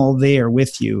them all there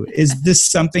with you. Is this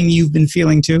something you've been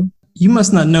feeling too? You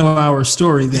must not know our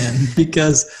story then,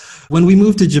 because when we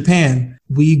moved to Japan,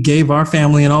 we gave our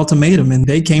family an ultimatum and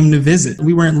they came to visit.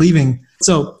 We weren't leaving.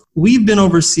 So we've been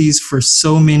overseas for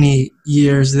so many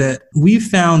years that we've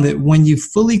found that when you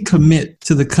fully commit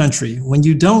to the country, when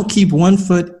you don't keep one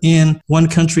foot in one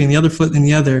country and the other foot in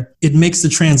the other, it makes the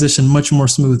transition much more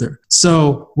smoother.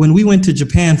 So when we went to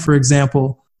Japan, for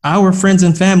example, our friends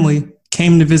and family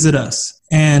came to visit us.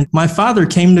 And my father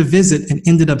came to visit and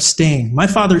ended up staying. My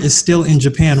father is still in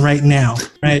Japan right now,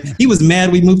 right? He was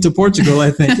mad we moved to Portugal,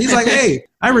 I think. He's like, hey,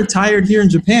 I retired here in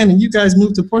Japan and you guys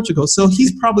moved to Portugal. So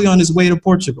he's probably on his way to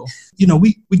Portugal.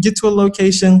 We get to a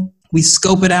location, we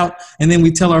scope it out, and then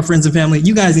we tell our friends and family,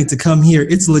 you guys need to come here.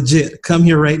 It's legit. Come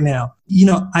here right now.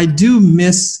 I do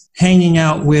miss hanging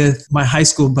out with my high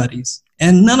school buddies.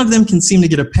 And none of them can seem to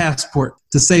get a passport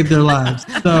to save their lives.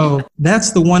 So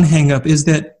that's the one hang up, is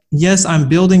that, yes, I'm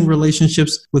building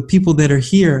relationships with people that are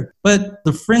here, but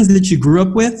the friends that you grew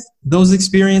up with, those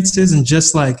experiences and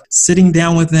just like sitting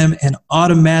down with them and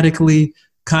automatically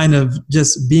kind of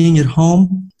just being at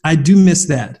home, I do miss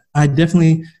that. I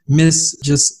definitely miss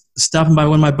just stopping by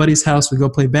one of my buddy's house. We go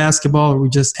play basketball or we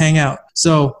just hang out.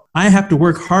 So I have to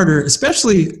work harder,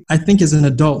 especially I think as an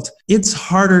adult. It's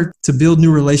harder to build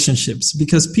new relationships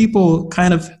because people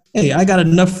kind of, hey, I got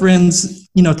enough friends,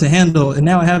 to handle. And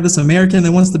now I have this American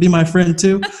that wants to be my friend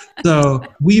too. So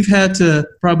we've had to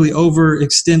probably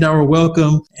overextend our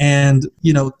welcome and,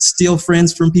 steal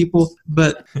friends from people.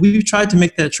 But we've tried to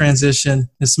make that transition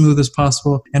as smooth as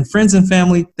possible. And friends and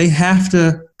family, they have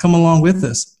to come along with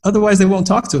us. Otherwise, they won't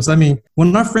talk to us. I mean,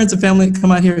 when our friends and family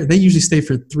come out here, they usually stay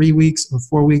for 3 weeks or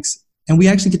 4 weeks. And we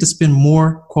actually get to spend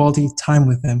more quality time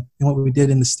with them than what we did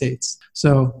in the States.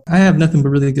 So I have nothing but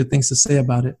really good things to say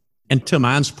about it. And to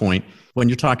Man's point, when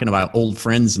you're talking about old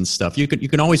friends and stuff, you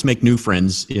can always make new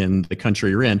friends in the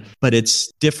country you're in, but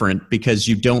it's different because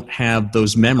you don't have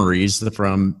those memories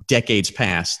from decades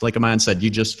past. Like Aman said, you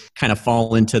just kind of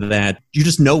fall into that. You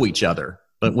just know each other.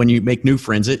 But when you make new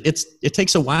friends, it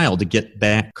takes a while to get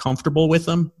back comfortable with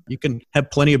them. You can have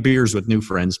plenty of beers with new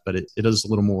friends, but it is a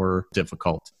little more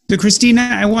difficult. So Christina,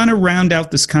 I want to round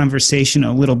out this conversation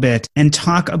a little bit and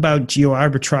talk about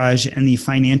geoarbitrage and the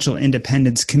financial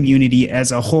independence community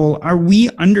as a whole. Are we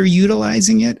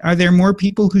underutilizing it? Are there more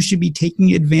people who should be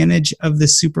taking advantage of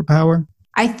this superpower?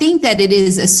 I think that it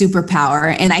is a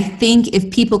superpower, and I think if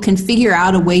people can figure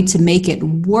out a way to make it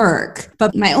work.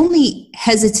 But my only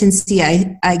hesitancy,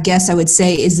 I guess I would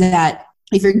say, is that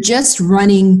if you're just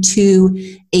running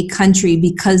to a country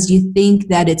because you think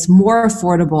that it's more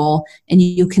affordable and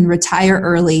you can retire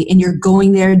early and you're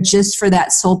going there just for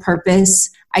that sole purpose,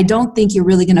 I don't think you're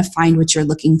really going to find what you're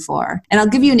looking for. And I'll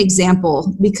give you an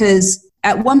example because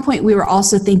at one point we were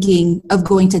also thinking of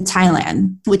going to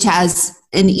Thailand, which has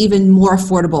an even more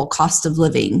affordable cost of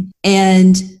living.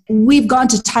 And we've gone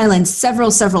to Thailand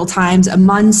several times.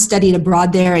 Aman studied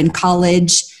abroad there in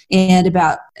college. And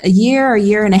about a year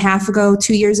and a half ago,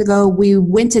 2 years ago, we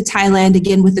went to Thailand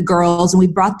again with the girls, and we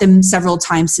brought them several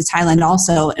times to Thailand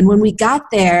also. And when we got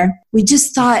there, we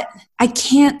just thought, I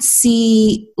can't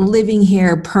see living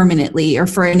here permanently or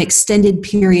for an extended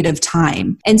period of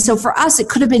time. And so for us, it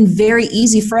could have been very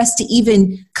easy for us to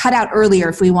even cut out earlier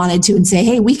if we wanted to and say,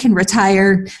 hey, we can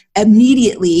retire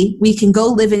immediately. We can go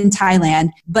live in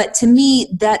Thailand. But to me,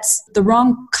 that's the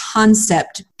wrong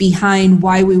concept behind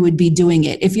why we would be doing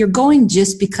it. If you're going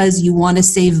just because you want to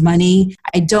save money,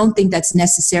 I don't think that's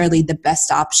necessarily the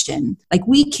best option. Like,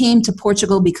 we came to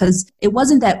Portugal because it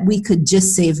wasn't that we could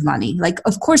just save money. Like,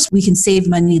 of course we can save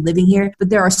money living here, but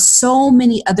there are so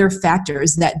many other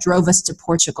factors that drove us to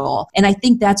Portugal. And I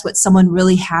think that's what someone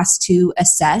really has to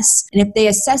assess. And if they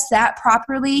assess that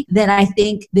properly, then I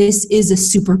think this is a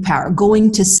superpower,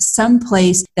 going to some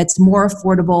place that's more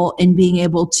affordable and being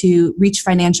able to reach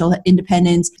financial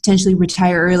independence, potentially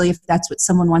retire early if that's what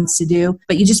someone wants to do.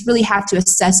 But you just really have to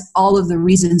assess all of the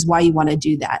reasons why you want to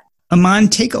do that. Aman,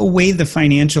 take away the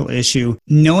financial issue.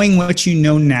 Knowing what you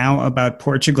know now about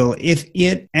Portugal, if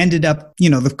it ended up,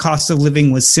 the cost of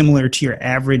living was similar to your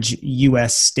average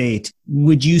U.S. state,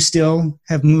 would you still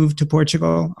have moved to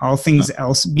Portugal, all things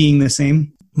else being the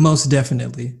same? Most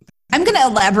definitely. I'm going to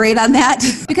elaborate on that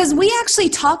because we actually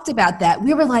talked about that.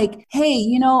 We were like, hey,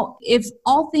 if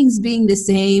all things being the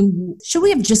same, should we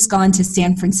have just gone to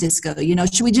San Francisco?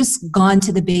 Should we just gone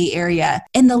to the Bay Area?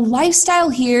 And the lifestyle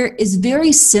here is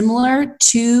very similar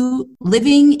to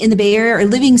living in the Bay Area or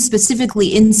living specifically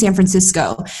in San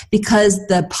Francisco, because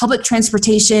the public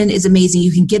transportation is amazing.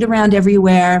 You can get around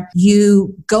everywhere.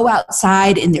 You go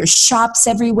outside and there's shops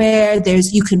everywhere.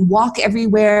 You can walk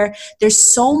everywhere.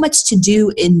 There's so much to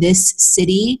do in this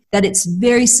city that it's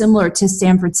very similar to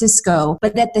San Francisco.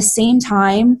 But at the same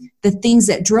time, the things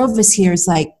that drove us here is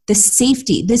like the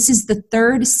safety. This is the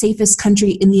third safest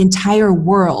country in the entire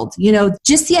world.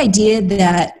 Just the idea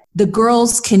that the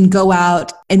girls can go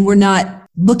out and we're not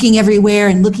looking everywhere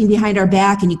and looking behind our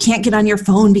back, and you can't get on your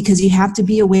phone because you have to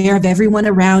be aware of everyone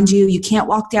around you. You can't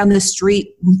walk down the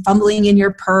street fumbling in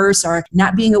your purse or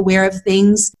not being aware of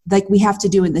things like we have to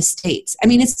do in the States. I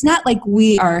mean, it's not like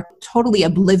we are totally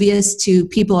oblivious to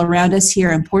people around us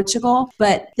here in Portugal,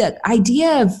 but the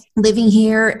idea of living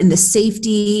here and the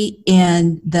safety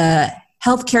and the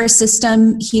healthcare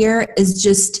system here is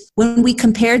just, when we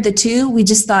compared the two, we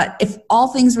just thought if all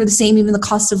things were the same, even the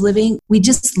cost of living, we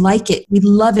just like it. We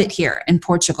love it here in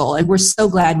Portugal, and we're so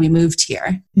glad we moved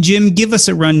here. Jim, give us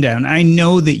a rundown. I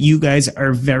know that you guys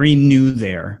are very new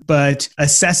there, but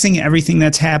assessing everything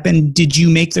that's happened, did you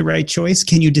make the right choice?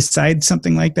 Can you decide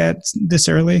something like that this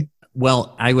early?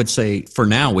 Well, I would say for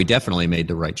now, we definitely made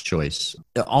the right choice.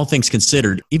 All things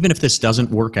considered, even if this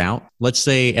doesn't work out, let's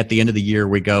say at the end of the year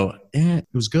we go, it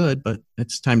was good, but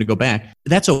it's time to go back.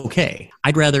 That's okay.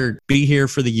 I'd rather be here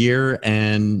for the year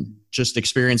and just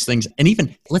experience things. And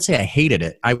even, let's say I hated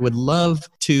it. I would love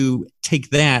to take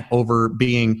that over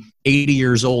being 80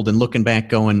 years old and looking back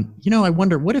going, I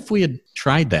wonder, what if we had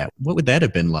tried that? What would that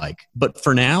have been like? But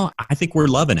for now, I think we're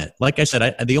loving it. Like I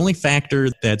said, the only factor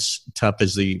that's tough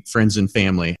is the friends and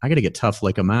family. I got to get tough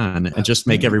like Aman and just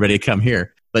make everybody come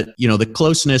here. But, the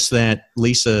closeness that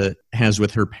Lisa has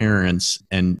with her parents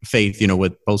and Faith,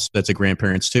 with both sets of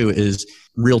grandparents too, is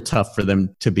real tough for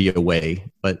them to be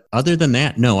away. But other than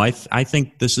that, no, I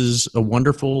think this is a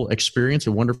wonderful experience,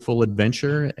 a wonderful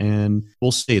adventure, and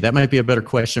we'll see. That might be a better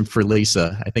question for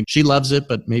Lisa. I think she loves it,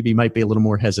 but maybe might be a little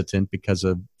more hesitant because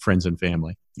of friends and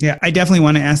family. Yeah, I definitely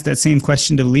want to ask that same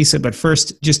question to Lisa, but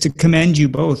first, just to commend you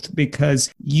both,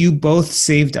 because you both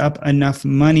saved up enough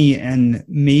money and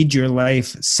made your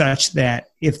life such that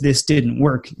if this didn't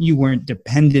work, you weren't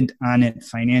dependent on it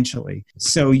financially.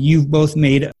 So you've both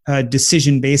made a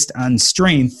decision based on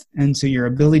strength, and so your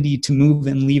ability to move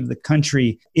and leave the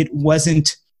country, it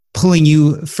wasn't pulling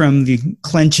you from the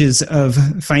clenches of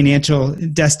financial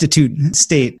destitute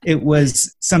state. It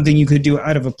was something you could do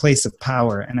out of a place of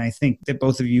power. And I think that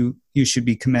both of you should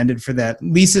be commended for that.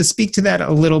 Lisa, speak to that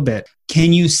a little bit.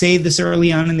 Can you say this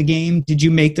early on in the game? Did you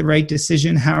make the right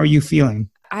decision? How are you feeling?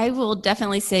 I will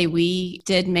definitely say we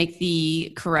did make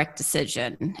the correct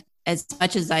decision. as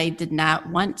much as I did not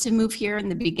want to move here in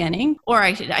the beginning, or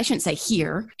I shouldn't say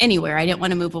here, anywhere. I didn't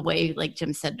want to move away. Like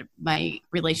Jim said, my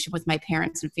relationship with my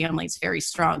parents and family is very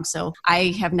strong. So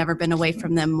I have never been away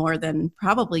from them more than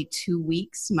probably 2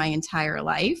 weeks my entire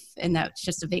life. And that's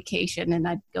just a vacation and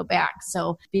I'd go back.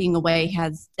 So being away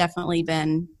has definitely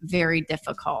been very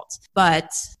difficult.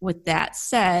 But with that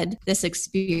said, this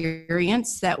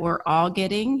experience that we're all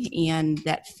getting and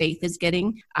that Faith is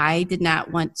getting, I did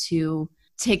not want to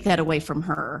take that away from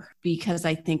her, because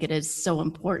I think it is so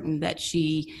important that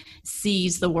she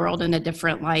sees the world in a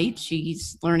different light.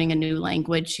 She's learning a new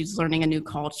language. She's learning a new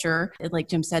culture. Like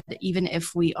Jim said, even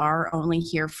if we are only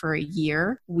here for a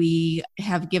year, we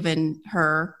have given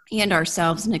her and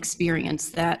ourselves an experience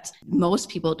that most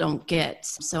people don't get.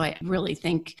 So I really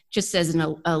think just as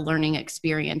a learning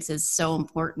experience is so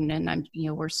important. And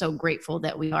we're so grateful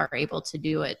that we are able to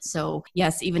do it. So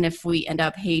yes, even if we end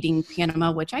up hating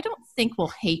Panama, which I don't think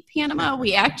we'll hate Panama,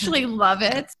 we actually love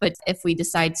it. But if we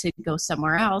decide to go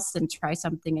somewhere else and try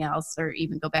something else, or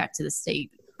even go back to the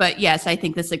state. But yes, I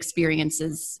think this experience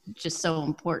is just so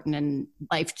important and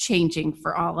life-changing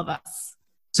for all of us.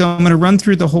 So I'm going to run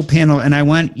through the whole panel, and I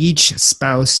want each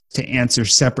spouse to answer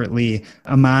separately.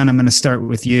 Aman, I'm going to start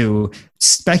with you.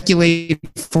 Speculate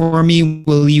for me,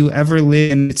 will you ever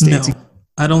live in the States? No,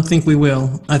 I don't think we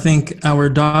will. I think our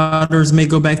daughters may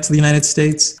go back to the United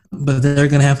States, but they're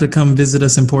going to have to come visit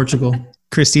us in Portugal.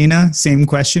 Christina, same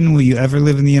question. Will you ever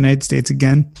live in the United States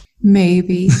again?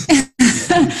 Maybe.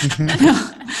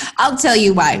 No, I'll tell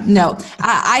you why. No,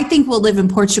 I think we'll live in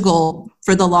Portugal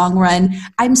for the long run.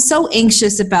 I'm so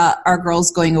anxious about our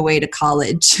girls going away to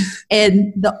college.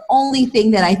 And the only thing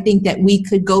that I think that we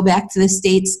could go back to the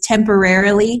States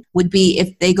temporarily would be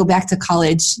if they go back to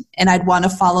college, and I'd want to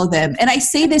follow them. And I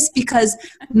say this because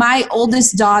my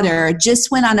oldest daughter just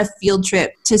went on a field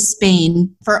trip to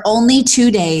Spain for only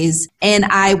 2 days. And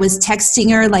I was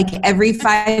texting her like every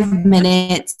 5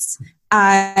 minutes.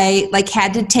 I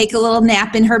had to take a little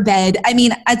nap in her bed. I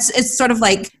mean, it's sort of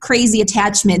like crazy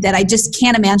attachment that I just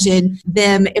can't imagine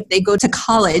them, if they go to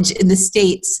college in the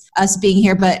States, us being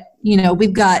here. But,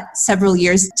 we've got several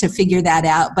years to figure that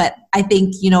out. But I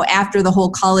think, after the whole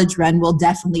college run, we'll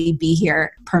definitely be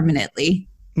here permanently.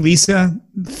 Lisa,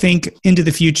 think into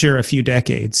the future a few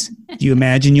decades. Do you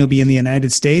imagine you'll be in the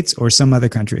United States or some other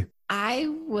country?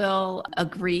 I will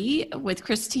agree with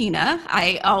Christina.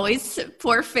 I always,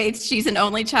 poor Faith, she's an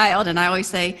only child, and I always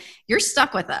say, you're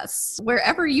stuck with us.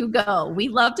 Wherever you go, we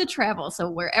love to travel. So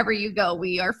wherever you go,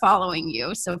 we are following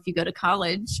you. So if you go to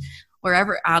college,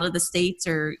 wherever out of the States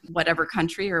or whatever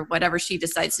country or whatever she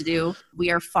decides to do,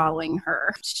 we are following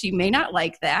her. She may not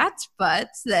like that, but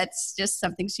that's just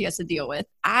something she has to deal with.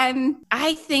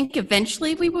 I think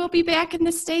eventually we will be back in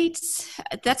the States.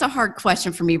 That's a hard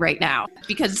question for me right now,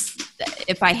 because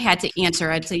if I had to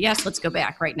answer, I'd say, yes, let's go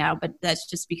back right now. But that's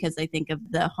just because I think of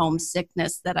the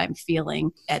homesickness that I'm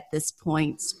feeling at this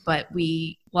point. But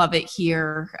we love it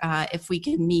here. If we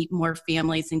can meet more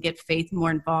families and get Faith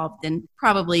more involved, and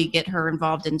probably get her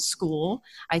involved in school,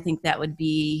 I think that would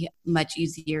be much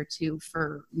easier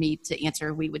for me to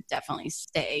answer. We would definitely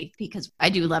stay, because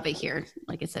I do love it here.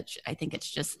 Like I said, I think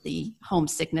it's just the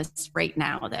homesickness right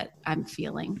now that I'm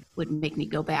feeling would make me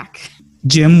go back.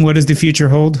 Jim, what does the future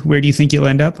hold? Where do you think you'll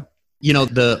end up?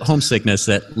 The homesickness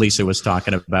that Lisa was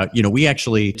talking about, we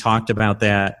actually talked about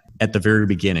that at the very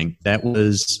beginning. That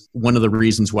was one of the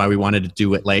reasons why we wanted to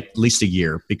do it like at least a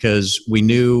year, because we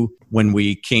knew when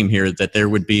we came here that there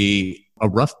would be a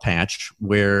rough patch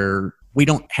where we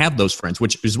don't have those friends,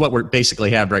 which is what we basically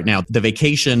have right now. The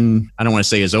vacation, I don't want to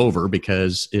say is over,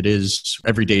 because it is,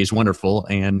 every day is wonderful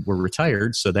and we're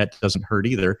retired, so that doesn't hurt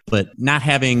either. But not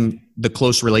having the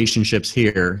close relationships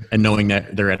here and knowing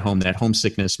that they're at home, that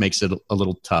homesickness makes it a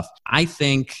little tough. I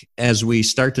think as we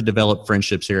start to develop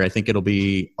friendships here, I think it'll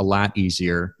be a lot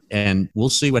easier, and we'll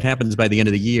see what happens by the end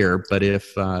of the year. But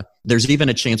if there's even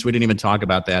a chance, we didn't even talk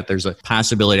about that, there's a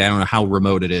possibility, I don't know how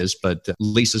remote it is, but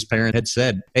Lisa's parent had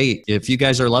said, hey, if you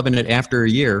guys are loving it after a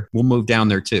year, we'll move down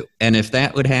there too. And if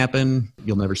that would happen,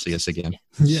 you'll never see us again.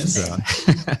 Yes. So,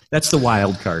 that's the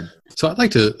wild card. So I'd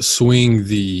like to swing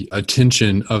the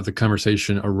attention of the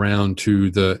conversation around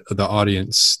to the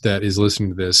audience that is listening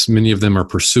to this. Many of them are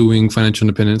pursuing financial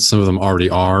independence. Some of them already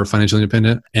are financially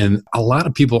independent. And a lot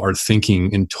of people are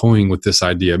thinking and toying with this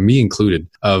idea, me included,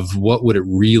 of what would it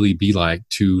really be like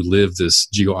to live this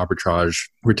Geoarbitrage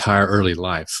retire early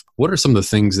life. What are some of the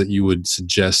things that you would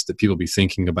suggest that people be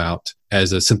thinking about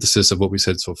as a synthesis of what we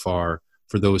said so far,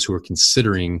 for those who are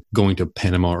considering going to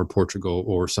Panama or Portugal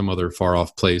or some other far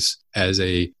off place as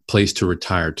a place to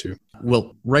retire to?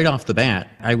 Well, right off the bat,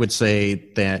 I would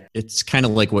say that it's kind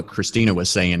of like what Christina was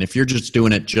saying. If you're just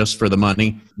doing it just for the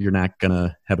money, you're not going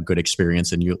to have a good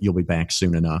experience and you'll be back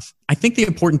soon enough. I think the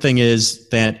important thing is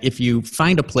that if you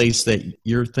find a place that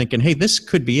you're thinking, hey, this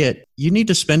could be it, you need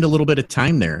to spend a little bit of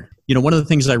time there. You know, one of the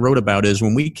things I wrote about is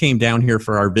when we came down here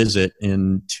for our visit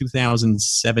in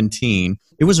 2017,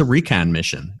 it was a recon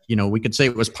mission. You know, we could say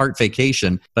it was part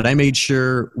vacation, but I made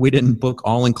sure we didn't book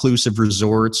all-inclusive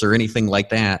resorts or anything like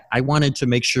that. I wanted to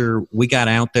make sure we got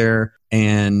out there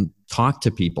and talked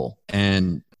to people.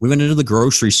 And we went into the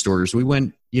grocery stores. We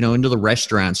went, into the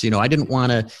restaurants. I didn't want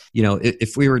to,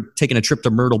 if we were taking a trip to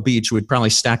Myrtle Beach, we'd probably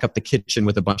stack up the kitchen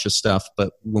with a bunch of stuff.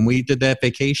 But when we did that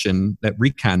vacation, that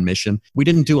recon mission, we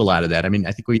didn't do a lot of that. I mean,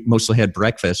 I think we mostly had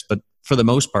breakfast, but for the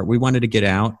most part, we wanted to get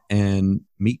out and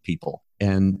meet people.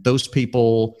 And those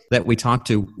people that we talked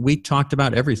to, we talked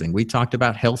about everything. We talked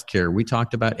about healthcare. We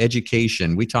talked about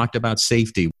education. We talked about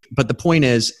safety. But the point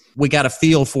is, we got a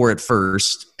feel for it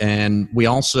first. And we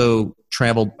also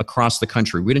traveled across the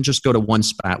country. We didn't just go to one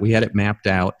spot. We had it mapped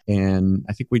out. And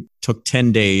I think we took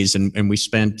 10 days and we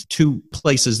spent 2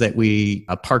 places that we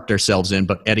parked ourselves in.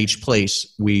 But at each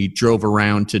place, we drove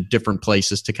around to different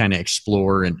places to kind of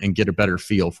explore and get a better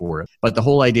feel for it. But the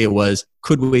whole idea was,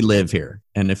 could we live here?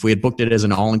 And if we had booked it as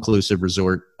an all-inclusive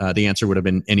resort, the answer would have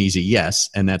been an easy yes.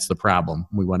 And that's the problem.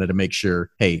 We wanted to make sure,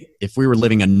 hey, if we were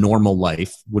living a normal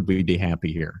life, would we be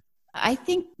happy here? I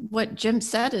think what Jim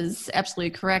said is absolutely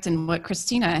correct. And what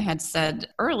Christina had said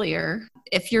earlier,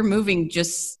 if you're moving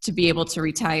just to be able to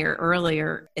retire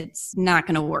earlier, it's not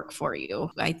going to work for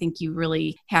you. I think you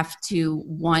really have to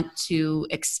want to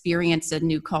experience a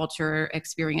new culture,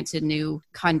 experience a new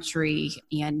country,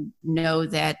 and know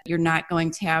that you're not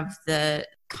going to have the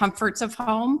comforts of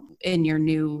home in your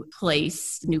new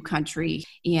place, new country,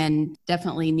 and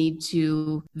definitely need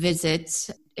to visit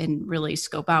and really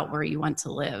scope out where you want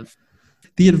to live.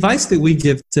 The advice that we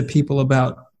give to people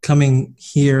about coming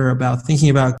here, about thinking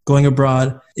about going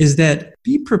abroad, is that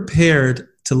be prepared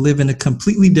to live in a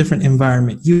completely different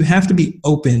environment. You have to be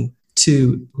open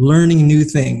to learning new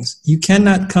things. You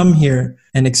cannot come here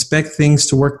and expect things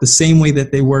to work the same way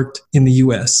that they worked in the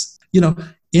US.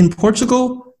 In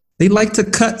Portugal, they like to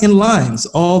cut in lines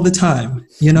all the time,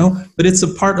 but it's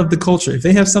a part of the culture. If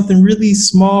they have something really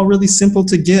small, really simple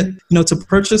to get, to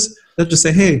purchase, they'll just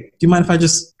say, hey, do you mind if I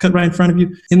just cut right in front of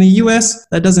you? In the US,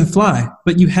 that doesn't fly,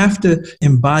 but you have to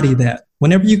embody that.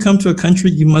 Whenever you come to a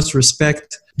country, you must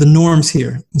respect the norms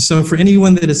here. And so for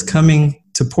anyone that is coming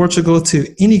to Portugal,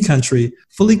 to any country,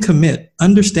 fully commit,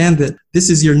 understand that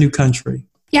this is your new country.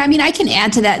 Yeah, I can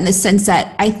add to that in the sense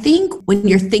that I think when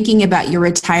you're thinking about your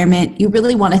retirement, you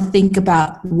really want to think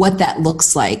about what that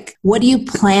looks like. What do you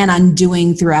plan on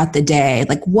doing throughout the day?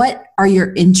 Like, what are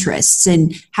your interests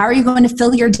and how are you going to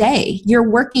fill your day? You're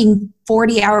working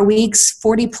 40-hour weeks,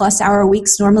 40-plus hour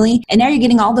weeks normally, and now you're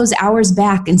getting all those hours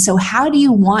back. And so how do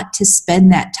you want to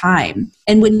spend that time?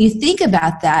 And when you think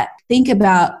about that, think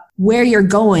about where you're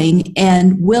going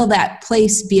and will that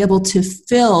place be able to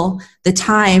fill the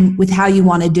time with how you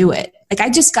want to do it. Like, I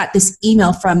just got this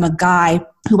email from a guy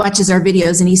who watches our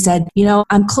videos and he said,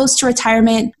 I'm close to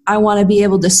retirement. I want to be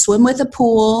able to swim with a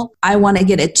pool. I want to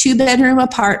get a 2-bedroom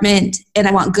apartment and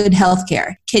I want good health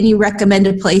care. Can you recommend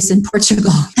a place in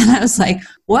Portugal? And I was like,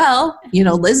 well,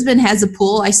 Lisbon has a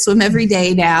pool. I swim every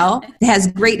day now. It has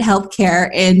great health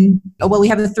care. And, we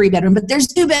have a 3-bedroom, but there's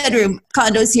 2-bedroom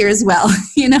condos here as well,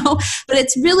 But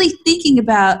it's really thinking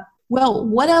about, well,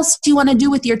 what else do you want to do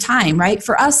with your time, right?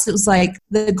 For us, it was like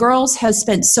the girls have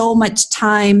spent so much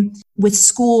time with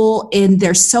school and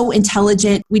they're so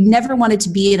intelligent. We never wanted to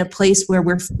be in a place where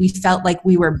we felt like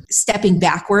we were stepping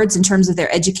backwards in terms of their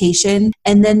education.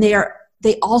 And then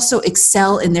they also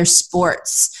excel in their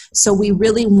sports. So we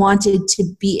really wanted to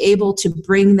be able to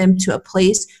bring them to a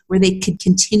place where they could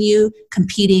continue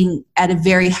competing at a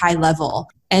very high level.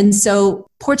 And so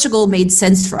Portugal made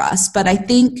sense for us. But I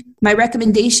think my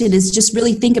recommendation is just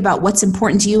really think about what's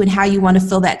important to you and how you want to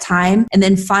fill that time, and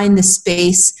then find the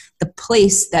space, the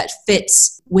place that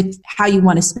fits with how you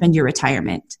want to spend your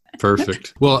retirement.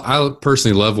 Perfect. Well, I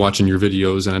personally love watching your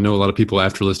videos, and I know a lot of people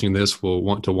after listening to this will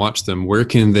want to watch them. Where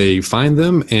can they find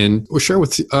them? And share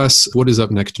with us what is up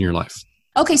next in your life.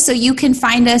 Okay, so you can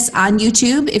find us on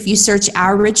YouTube if you search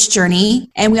Our Rich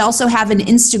Journey. And we also have an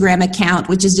Instagram account,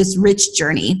 which is just Rich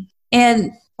Journey.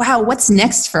 And wow, what's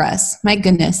next for us? My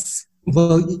goodness.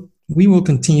 Well, We will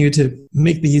continue to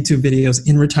make the YouTube videos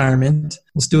in retirement.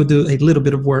 We'll still do a little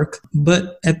bit of work.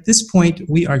 But at this point,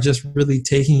 we are just really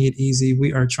taking it easy.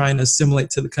 We are trying to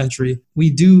assimilate to the country. We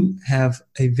do have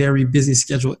a very busy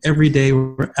schedule. Every day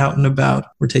we're out and about.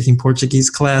 We're taking Portuguese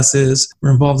classes.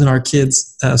 We're involved in our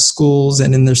kids' schools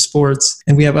and in their sports.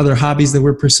 And we have other hobbies that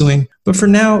we're pursuing. But for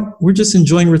now, we're just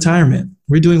enjoying retirement.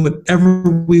 We're doing whatever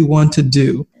we want to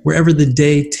do, wherever the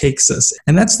day takes us.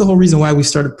 And that's the whole reason why we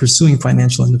started pursuing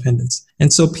financial independence.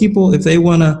 And so people, if they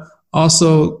want to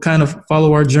also kind of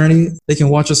follow our journey, they can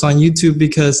watch us on YouTube,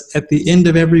 because at the end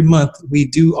of every month, we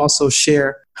do also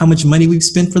share how much money we've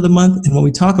spent for the month. And when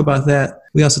we talk about that,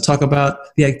 we also talk about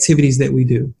the activities that we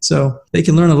do. So they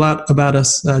can learn a lot about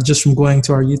us just from going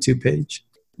to our YouTube page.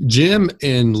 Jim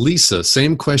and Lisa,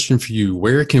 same question for you.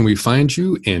 Where can we find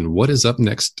you and what is up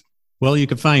next? Well, you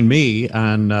can find me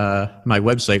on my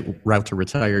website,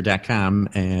 route2retire.com,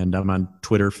 and I'm on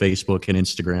Twitter, Facebook, and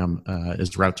Instagram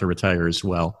as Route to Retire as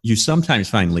well. You sometimes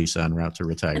find Lisa on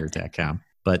route2retire.com.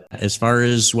 But as far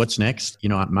as what's next,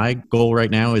 my goal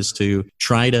right now is to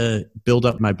try to build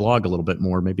up my blog a little bit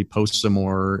more, maybe post some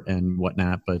more and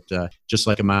whatnot. But just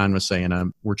like Aman was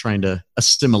saying, we're trying to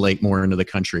assimilate more into the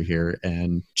country here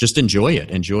and just enjoy it.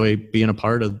 Enjoy being a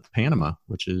part of Panama,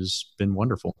 which has been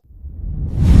wonderful.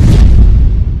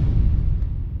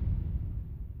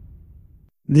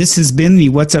 This has been the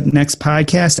What's Up Next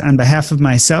podcast on behalf of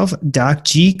myself, Doc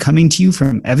G, coming to you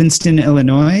from Evanston,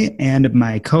 Illinois, and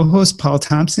my co-host, Paul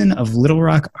Thompson of Little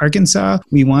Rock, Arkansas.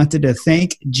 We wanted to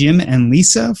thank Jim and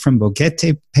Lisa from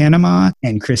Boquete, Panama,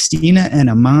 and Christina and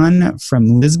Aman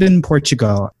from Lisbon,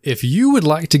 Portugal. If you would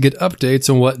like to get updates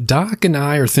on what Doc and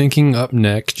I are thinking up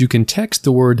next, you can text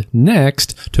the word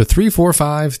NEXT to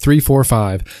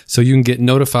 345-345 so you can get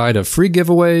notified of free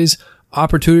giveaways,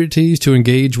 opportunities to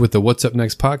engage with the What's Up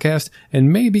Next podcast,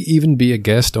 and maybe even be a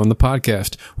guest on the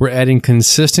podcast. We're adding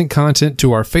consistent content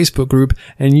to our Facebook group,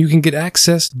 and you can get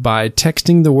access by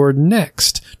texting the word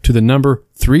NEXT to the number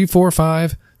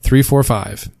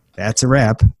 345-345. That's a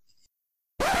wrap.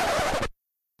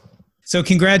 So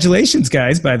congratulations,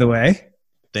 guys, by the way.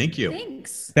 Thank you.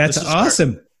 Thanks. That's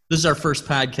awesome. This is our first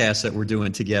podcast that we're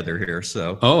doing together here.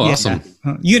 So, awesome.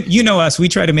 You know us. We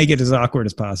try to make it as awkward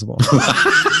as possible.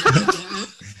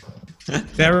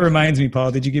 That reminds me,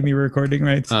 Paul, did you give me recording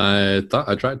rights? I thought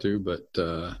I tried to, but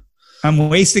I'm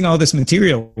wasting all this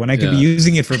material when I could be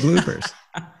using it for bloopers.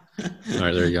 All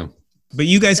right, there you go. But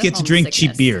you guys get to drink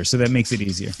cheap beer, so that makes it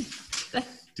easier.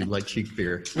 Do like cheap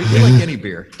beer. We do like any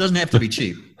beer. It doesn't have to be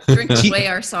cheap. Drink away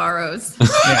our sorrows.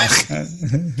 Yeah.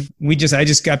 I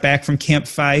just got back from Camp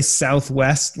Phi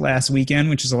Southwest last weekend,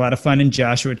 which was a lot of fun in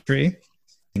Joshua Tree.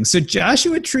 So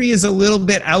Joshua Tree is a little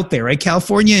bit out there, right?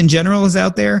 California in general is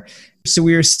out there. So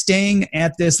we were staying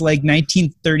at this like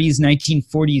 1930s,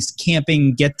 1940s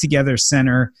camping get-together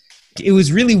center. It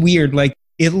was really weird. Like,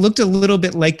 it looked a little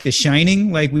bit like The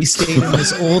Shining. Like, we stayed in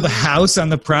this old house on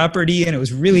the property, and it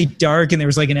was really dark, and there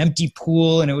was like an empty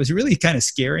pool, and it was really kind of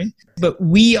scary. But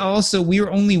we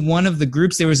were only one of the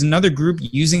groups. There was another group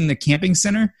using the camping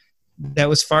center that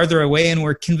was farther away, and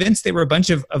we're convinced they were a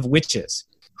bunch of witches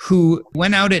who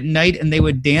went out at night, and they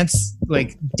would dance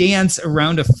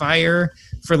around a fire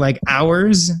for like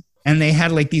hours. And they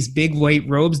had like these big white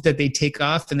robes that they take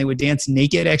off, and they would dance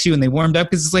naked actually when they warmed up,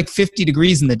 because it's like 50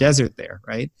 degrees in the desert there,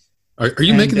 right? Are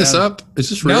you making this up? Is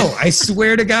this real? No, I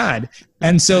swear to God.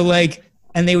 And so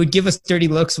and they would give us dirty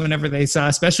looks whenever they saw,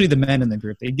 especially the men in the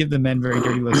group. They'd give the men very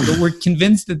dirty looks. But we're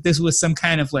convinced that this was some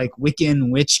kind of like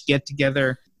Wiccan witch get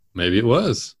together. Maybe it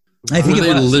was. I think were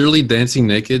they literally dancing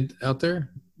naked out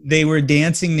there? They were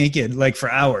dancing naked like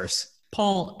for hours.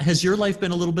 Paul, has your life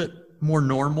been a little bit more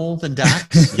normal than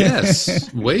Doc's?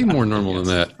 Yes, way more normal than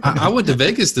that. I went to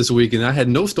Vegas this week and I had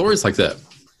no stories like that.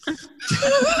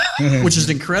 Which is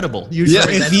incredible.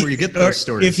 Usually that's where you get those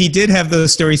stories. If he did have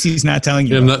those stories, he's not telling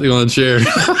you. I'm not going to share.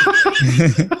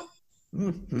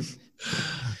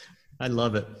 I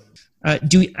love it.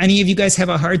 Do any of you guys have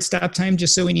a hard stop time,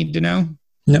 just so we need to know?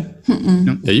 No.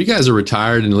 Yeah, you guys are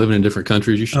retired and living in different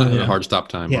countries. You should have a hard stop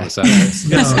time on a Saturday.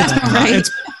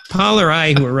 It's Paul or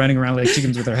I who are running around like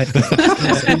chickens with our head cut.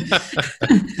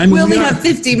 We only have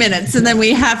 50 minutes, and then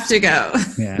we have to go.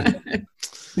 Yeah.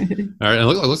 All right. It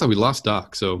looks like we lost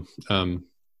Doc, so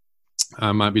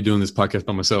I might be doing this podcast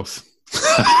by myself.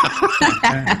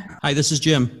 Hi, this is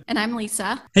Jim. And I'm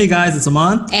Lisa. Hey guys, it's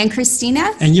Aman. And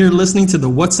Christina. And you're listening to the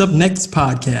What's Up Next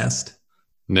podcast.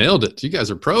 Nailed it. You guys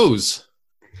are pros.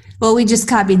 Well, we just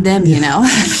copied them, you know.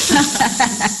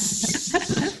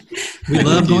 We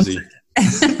love easy.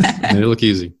 They look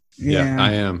easy. Yeah,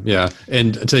 I am. Yeah.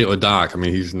 And I tell you, Doc, I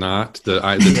mean, he's not the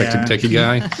techie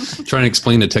guy. Trying to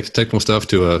explain the technical stuff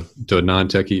to a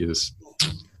non-techie is...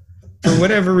 For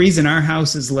whatever reason, our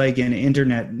house is like an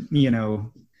internet,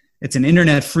 it's an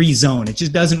internet-free zone. It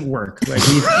just doesn't work. Like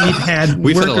we've had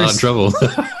we've had a lot of trouble.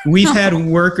 We've had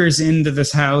workers into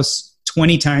this house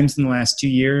 20 times in the last 2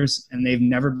 years, and they've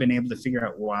never been able to figure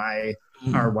out why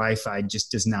our Wi-Fi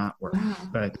just does not work.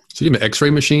 But so you have an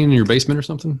X-ray machine in your basement or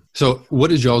something? So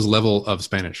what is y'all's level of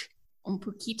Spanish? Un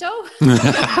poquito.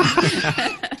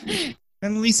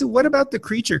 And Lisa, what about the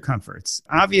creature comforts?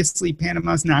 Obviously,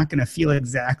 Panama's not going to feel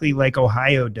exactly like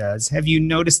Ohio does. Have you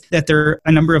noticed that there are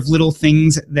a number of little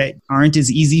things that aren't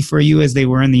as easy for you as they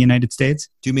were in the United States?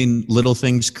 Do you mean little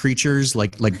things, creatures,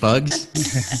 like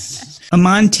bugs?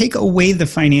 Aman, take away the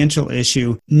financial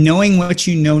issue. Knowing what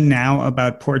you know now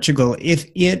about Portugal, if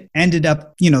it ended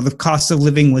up, the cost of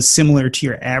living was similar to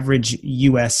your average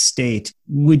U.S. state,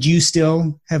 would you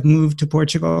still have moved to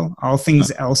Portugal, all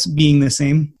things else being the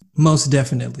same? Most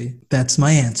definitely. That's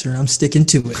my answer. I'm sticking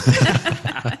to it.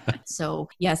 So,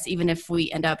 yes, even if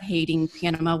we end up hating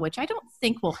Panama, which I don't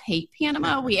think we'll hate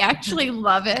Panama, we actually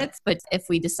love it. But if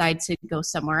we decide to go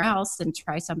somewhere else and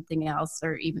try something else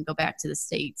or even go back to the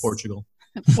States. Portugal,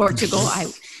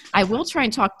 I will try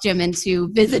and talk Jim into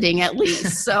visiting at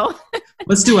least. So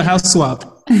let's do a house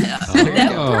swap.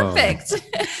 Perfect.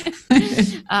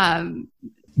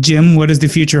 Jim, what does the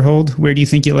future hold? Where do you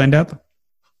think you'll end up?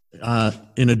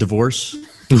 In a divorce.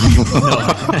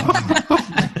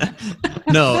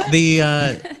 No,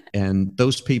 and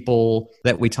those people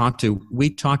that we talked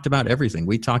about everything.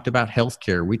 We talked about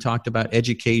healthcare. We talked about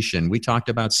education. We talked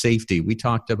about safety. We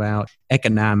talked about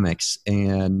economics,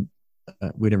 and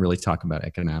we didn't really talk about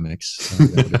economics.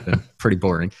 That would have been pretty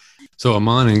boring. So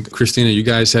Aman and Christina, you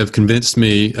guys have convinced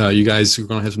me. You guys are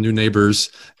going to have some new neighbors,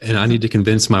 and I need to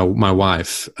convince my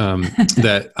wife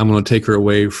that I'm going to take her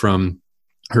away from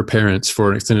her parents for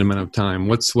an extended amount of time.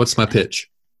 What's my pitch?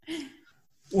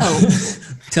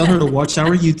 Tell her to watch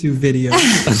our YouTube video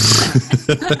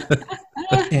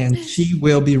and she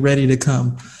will be ready to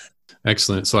come.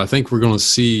 Excellent. So I think we're going to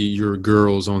see your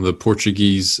girls on the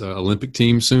Portuguese Olympic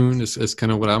team soon. That's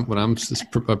kind of what I'm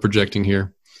projecting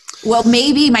here. Well,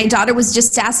 maybe. My daughter was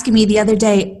just asking me the other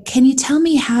day, can you tell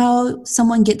me how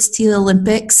someone gets to the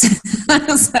Olympics? I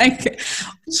was like,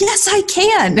 yes, I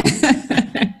can.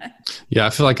 Yeah, I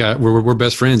feel like we're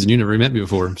best friends and you never met me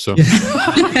before. So,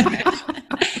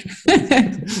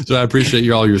 so I appreciate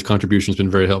all your contributions. It's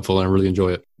been very helpful and I really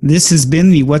enjoy it. This has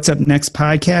been the What's Up Next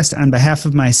podcast on behalf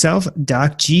of myself,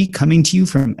 Doc G, coming to you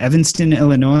from Evanston,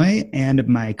 Illinois, and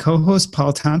my co-host,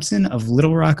 Paul Thompson of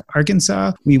Little Rock,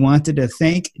 Arkansas. We wanted to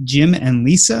thank Jim and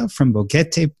Lisa from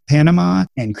Boquete, Panama,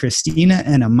 and Christina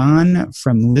and Aman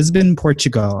from Lisbon,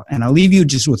 Portugal. And I'll leave you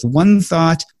just with one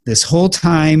thought. This whole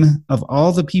time, of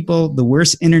all the people, the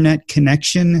worst internet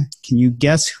connection, can you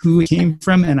guess who it came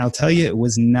from? And I'll tell you, it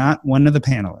was not one of the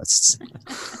panelists.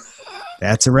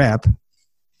 That's a wrap.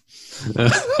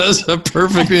 That's a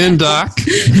perfect end, Doc.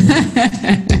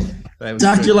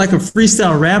 Doc, you're like a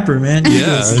freestyle rapper, man.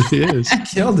 Yeah, he is.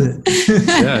 Killed it.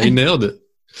 Yeah, he nailed it.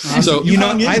 So,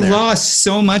 I lost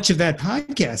so much of that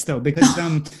podcast, though, because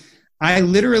I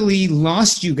literally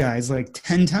lost you guys like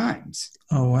 10 times.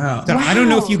 Oh, wow. So I don't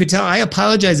know if you could tell. I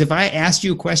apologize if I asked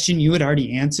you a question you had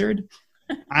already answered.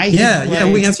 We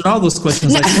answered all those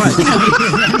questions. Like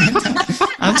what?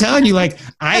 I'm telling you, like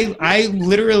I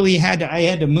literally had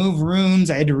to move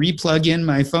rooms. I had to replug in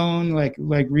my phone, like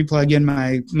replug in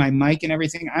my mic and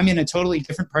everything. I'm in a totally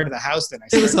different part of the house than I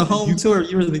started. It was a home tour.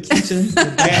 You were in the kitchen.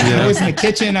 I was in the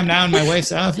kitchen. I'm now in my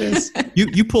wife's office.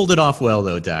 You pulled it off well,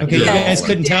 though, Doc. Okay, you guys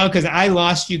couldn't tell because I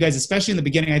lost you guys, especially in the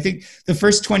beginning. I think the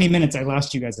first 20 minutes, I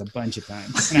lost you guys a bunch of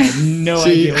times, and I had no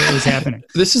idea what was happening.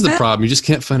 This is the problem. You just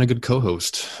can't find a good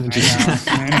co-host.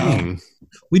 I know.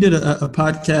 We did a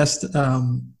podcast,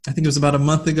 I think it was about a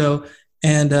month ago,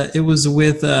 and it was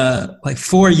with like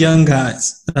 4 young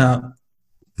guys,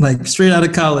 like straight out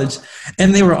of college,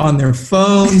 and they were on their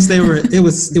phones. It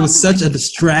was such a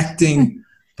distracting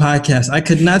podcast. I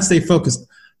could not stay focused,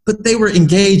 but they were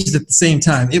engaged at the same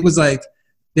time. It was like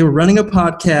they were running a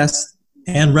podcast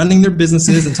and running their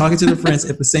businesses and talking to their friends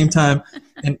at the same time.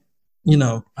 And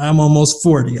I'm almost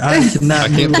 40. I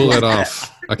can't pull that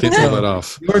off. I can't pull that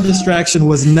off. Your distraction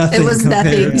was nothing. It was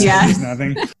nothing. Yeah. It was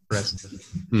nothing.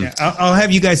 Yeah, I'll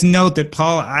have you guys note that,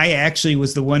 Paul, I actually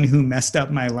was the one who messed up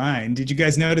my line. Did you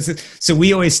guys notice it? So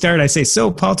we always start, I say,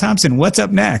 so Paul Thompson, what's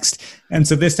up next? And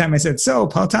so this time I said, so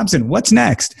Paul Thompson, what's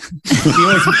next?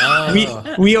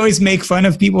 we always make fun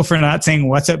of people for not saying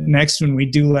what's up next when we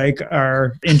do like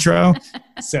our intro.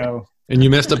 So And you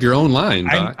messed up your own line,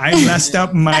 Doc. I messed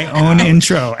up my own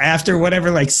intro after whatever,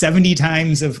 like 70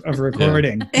 times of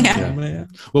recording. Yeah.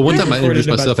 Well, one time I introduced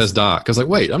myself as Doc. I was like,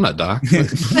 wait, I'm not Doc.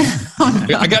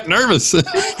 I got nervous.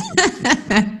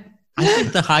 I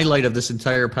think the highlight of this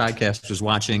entire podcast was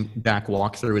watching Doc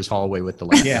walk through his hallway with the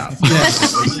laptop. Yeah.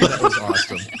 That was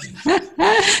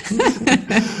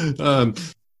awesome.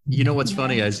 You know what's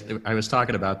funny? I was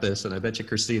talking about this, and I bet you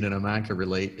Christine and Amon can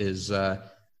relate, is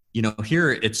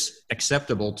here it's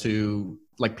acceptable to,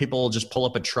 like, people just pull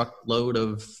up a truckload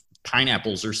of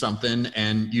pineapples or something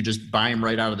and you just buy them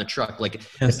right out of the truck. Like,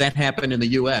 if that happened in the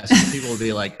U.S., people would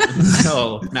be like,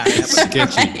 no, not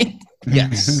happening. Right.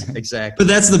 Yes, exactly.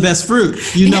 But that's the best fruit.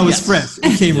 It's fresh.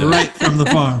 It came right from the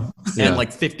farm. And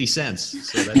like 50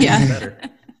 cents. So that's even better.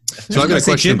 So I've got a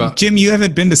question about Jim. You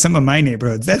haven't been to some of my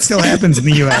neighborhoods. That still happens in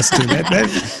the U.S. too.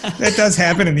 That does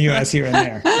happen in the U.S. here and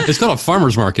there. It's called a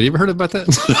farmer's market. You ever heard about that?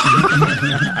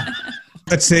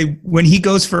 Let's say when he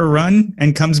goes for a run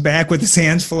and comes back with his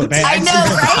hands full of bags. I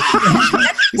know,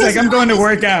 right? He's like, I'm going to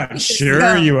work out.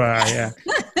 Sure you are, yeah.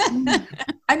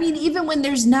 I mean, even when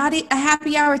there's not a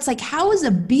happy hour, it's like, how is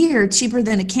a beer cheaper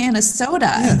than a can of soda?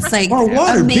 Yeah. It's like or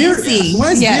water. amazing. Beer.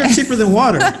 Why is beer cheaper than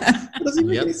water? That doesn't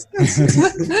make any sense.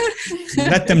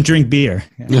 Let them drink beer.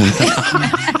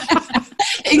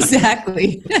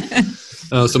 Exactly.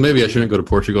 So maybe I shouldn't go to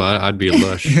Portugal. I'd be a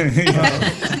lush.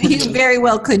 You very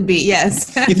well could be,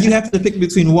 yes. If you have to pick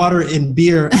between water and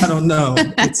beer, I don't know.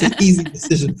 It's an easy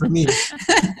decision for me.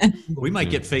 We might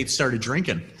get Faith started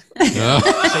drinking. Oh.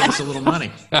 Save us a little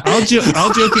money. All joking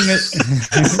that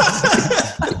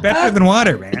better than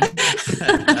water, man.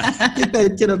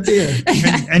 Get a beer.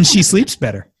 And she sleeps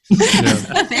better. Yeah.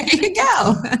 There you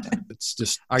go. It's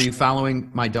just, Are you following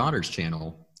my daughter's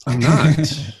channel? I'm not.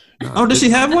 Oh, does she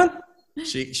have one?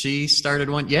 She started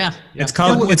one. Yeah. It's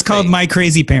called My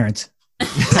Crazy Parents.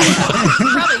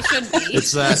 Probably should be.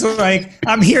 It's It's like,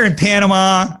 I'm here in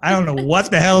Panama. I don't know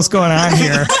what the hell's going on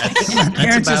here. My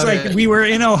parents just like, we were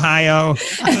in Ohio.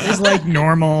 It was like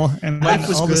normal. And Life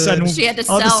was all of a good. sudden, She had to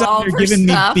all of a sell all sudden of they're her giving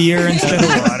stuff. me beer instead of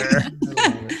water.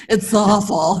 It's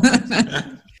awful.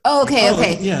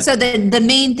 Okay. Yeah. So the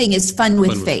main thing is fun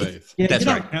with faith. Yeah, That's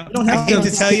you right. don't- you don't I have hate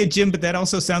to tell you, Jim, but that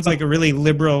also sounds like a really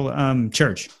liberal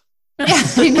church.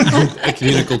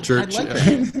 Ecumenical church.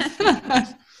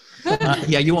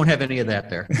 yeah, you won't have any of that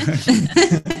there.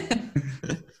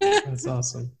 That's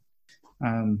awesome.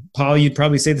 Paul, you'd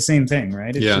probably say the same thing,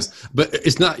 right? It's But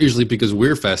it's not usually because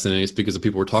we're fascinating. It's because the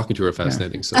people we're talking to are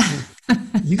fascinating. So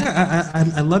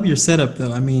I love your setup,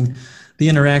 though. I mean, the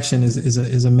interaction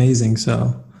is amazing.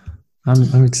 So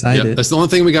I'm excited. yeah, that's the only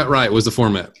thing we got right was the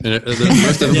format. And the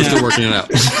rest of them we're still working it out.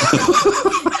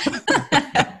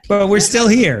 But we're still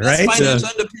here, right? Financial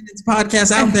Independence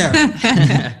podcast out there.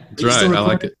 That's right. I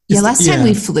like it. Yeah, last time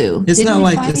we flew. It's Didn't not we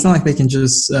like fly? they can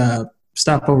just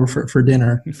stop over for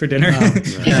dinner. For dinner. You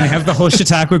can have the whole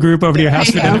Chautauqua group over to your house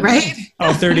for dinner. Right?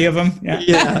 All 30 of them. Yeah.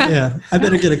 Yeah. I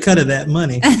better get a cut of that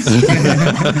money.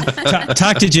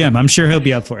 Talk to Jim. I'm sure he'll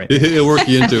be up for it. He'll work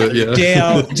you into it. Yeah.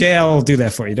 JL will do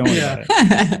that for you. Don't worry about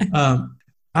it.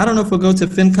 I don't know if we'll go to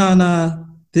FinCon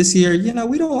this year.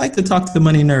 We don't like to talk to the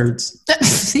money nerds.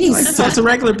 We like to talk to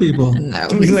regular people. No.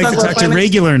 We like to talk to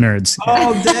regular nerds.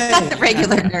 All day.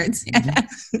 Regular nerds. Yeah.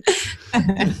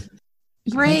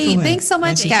 Great. Excellent. Thanks so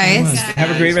much, Thank you so guys. much. Have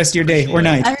a great rest of your day or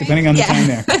night, All right. depending on the Yeah. time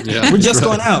there. Yeah. We're just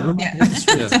going out. Yeah. Yeah. Bye,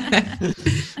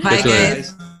 That's right.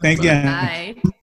 guys. Thank you. Bye.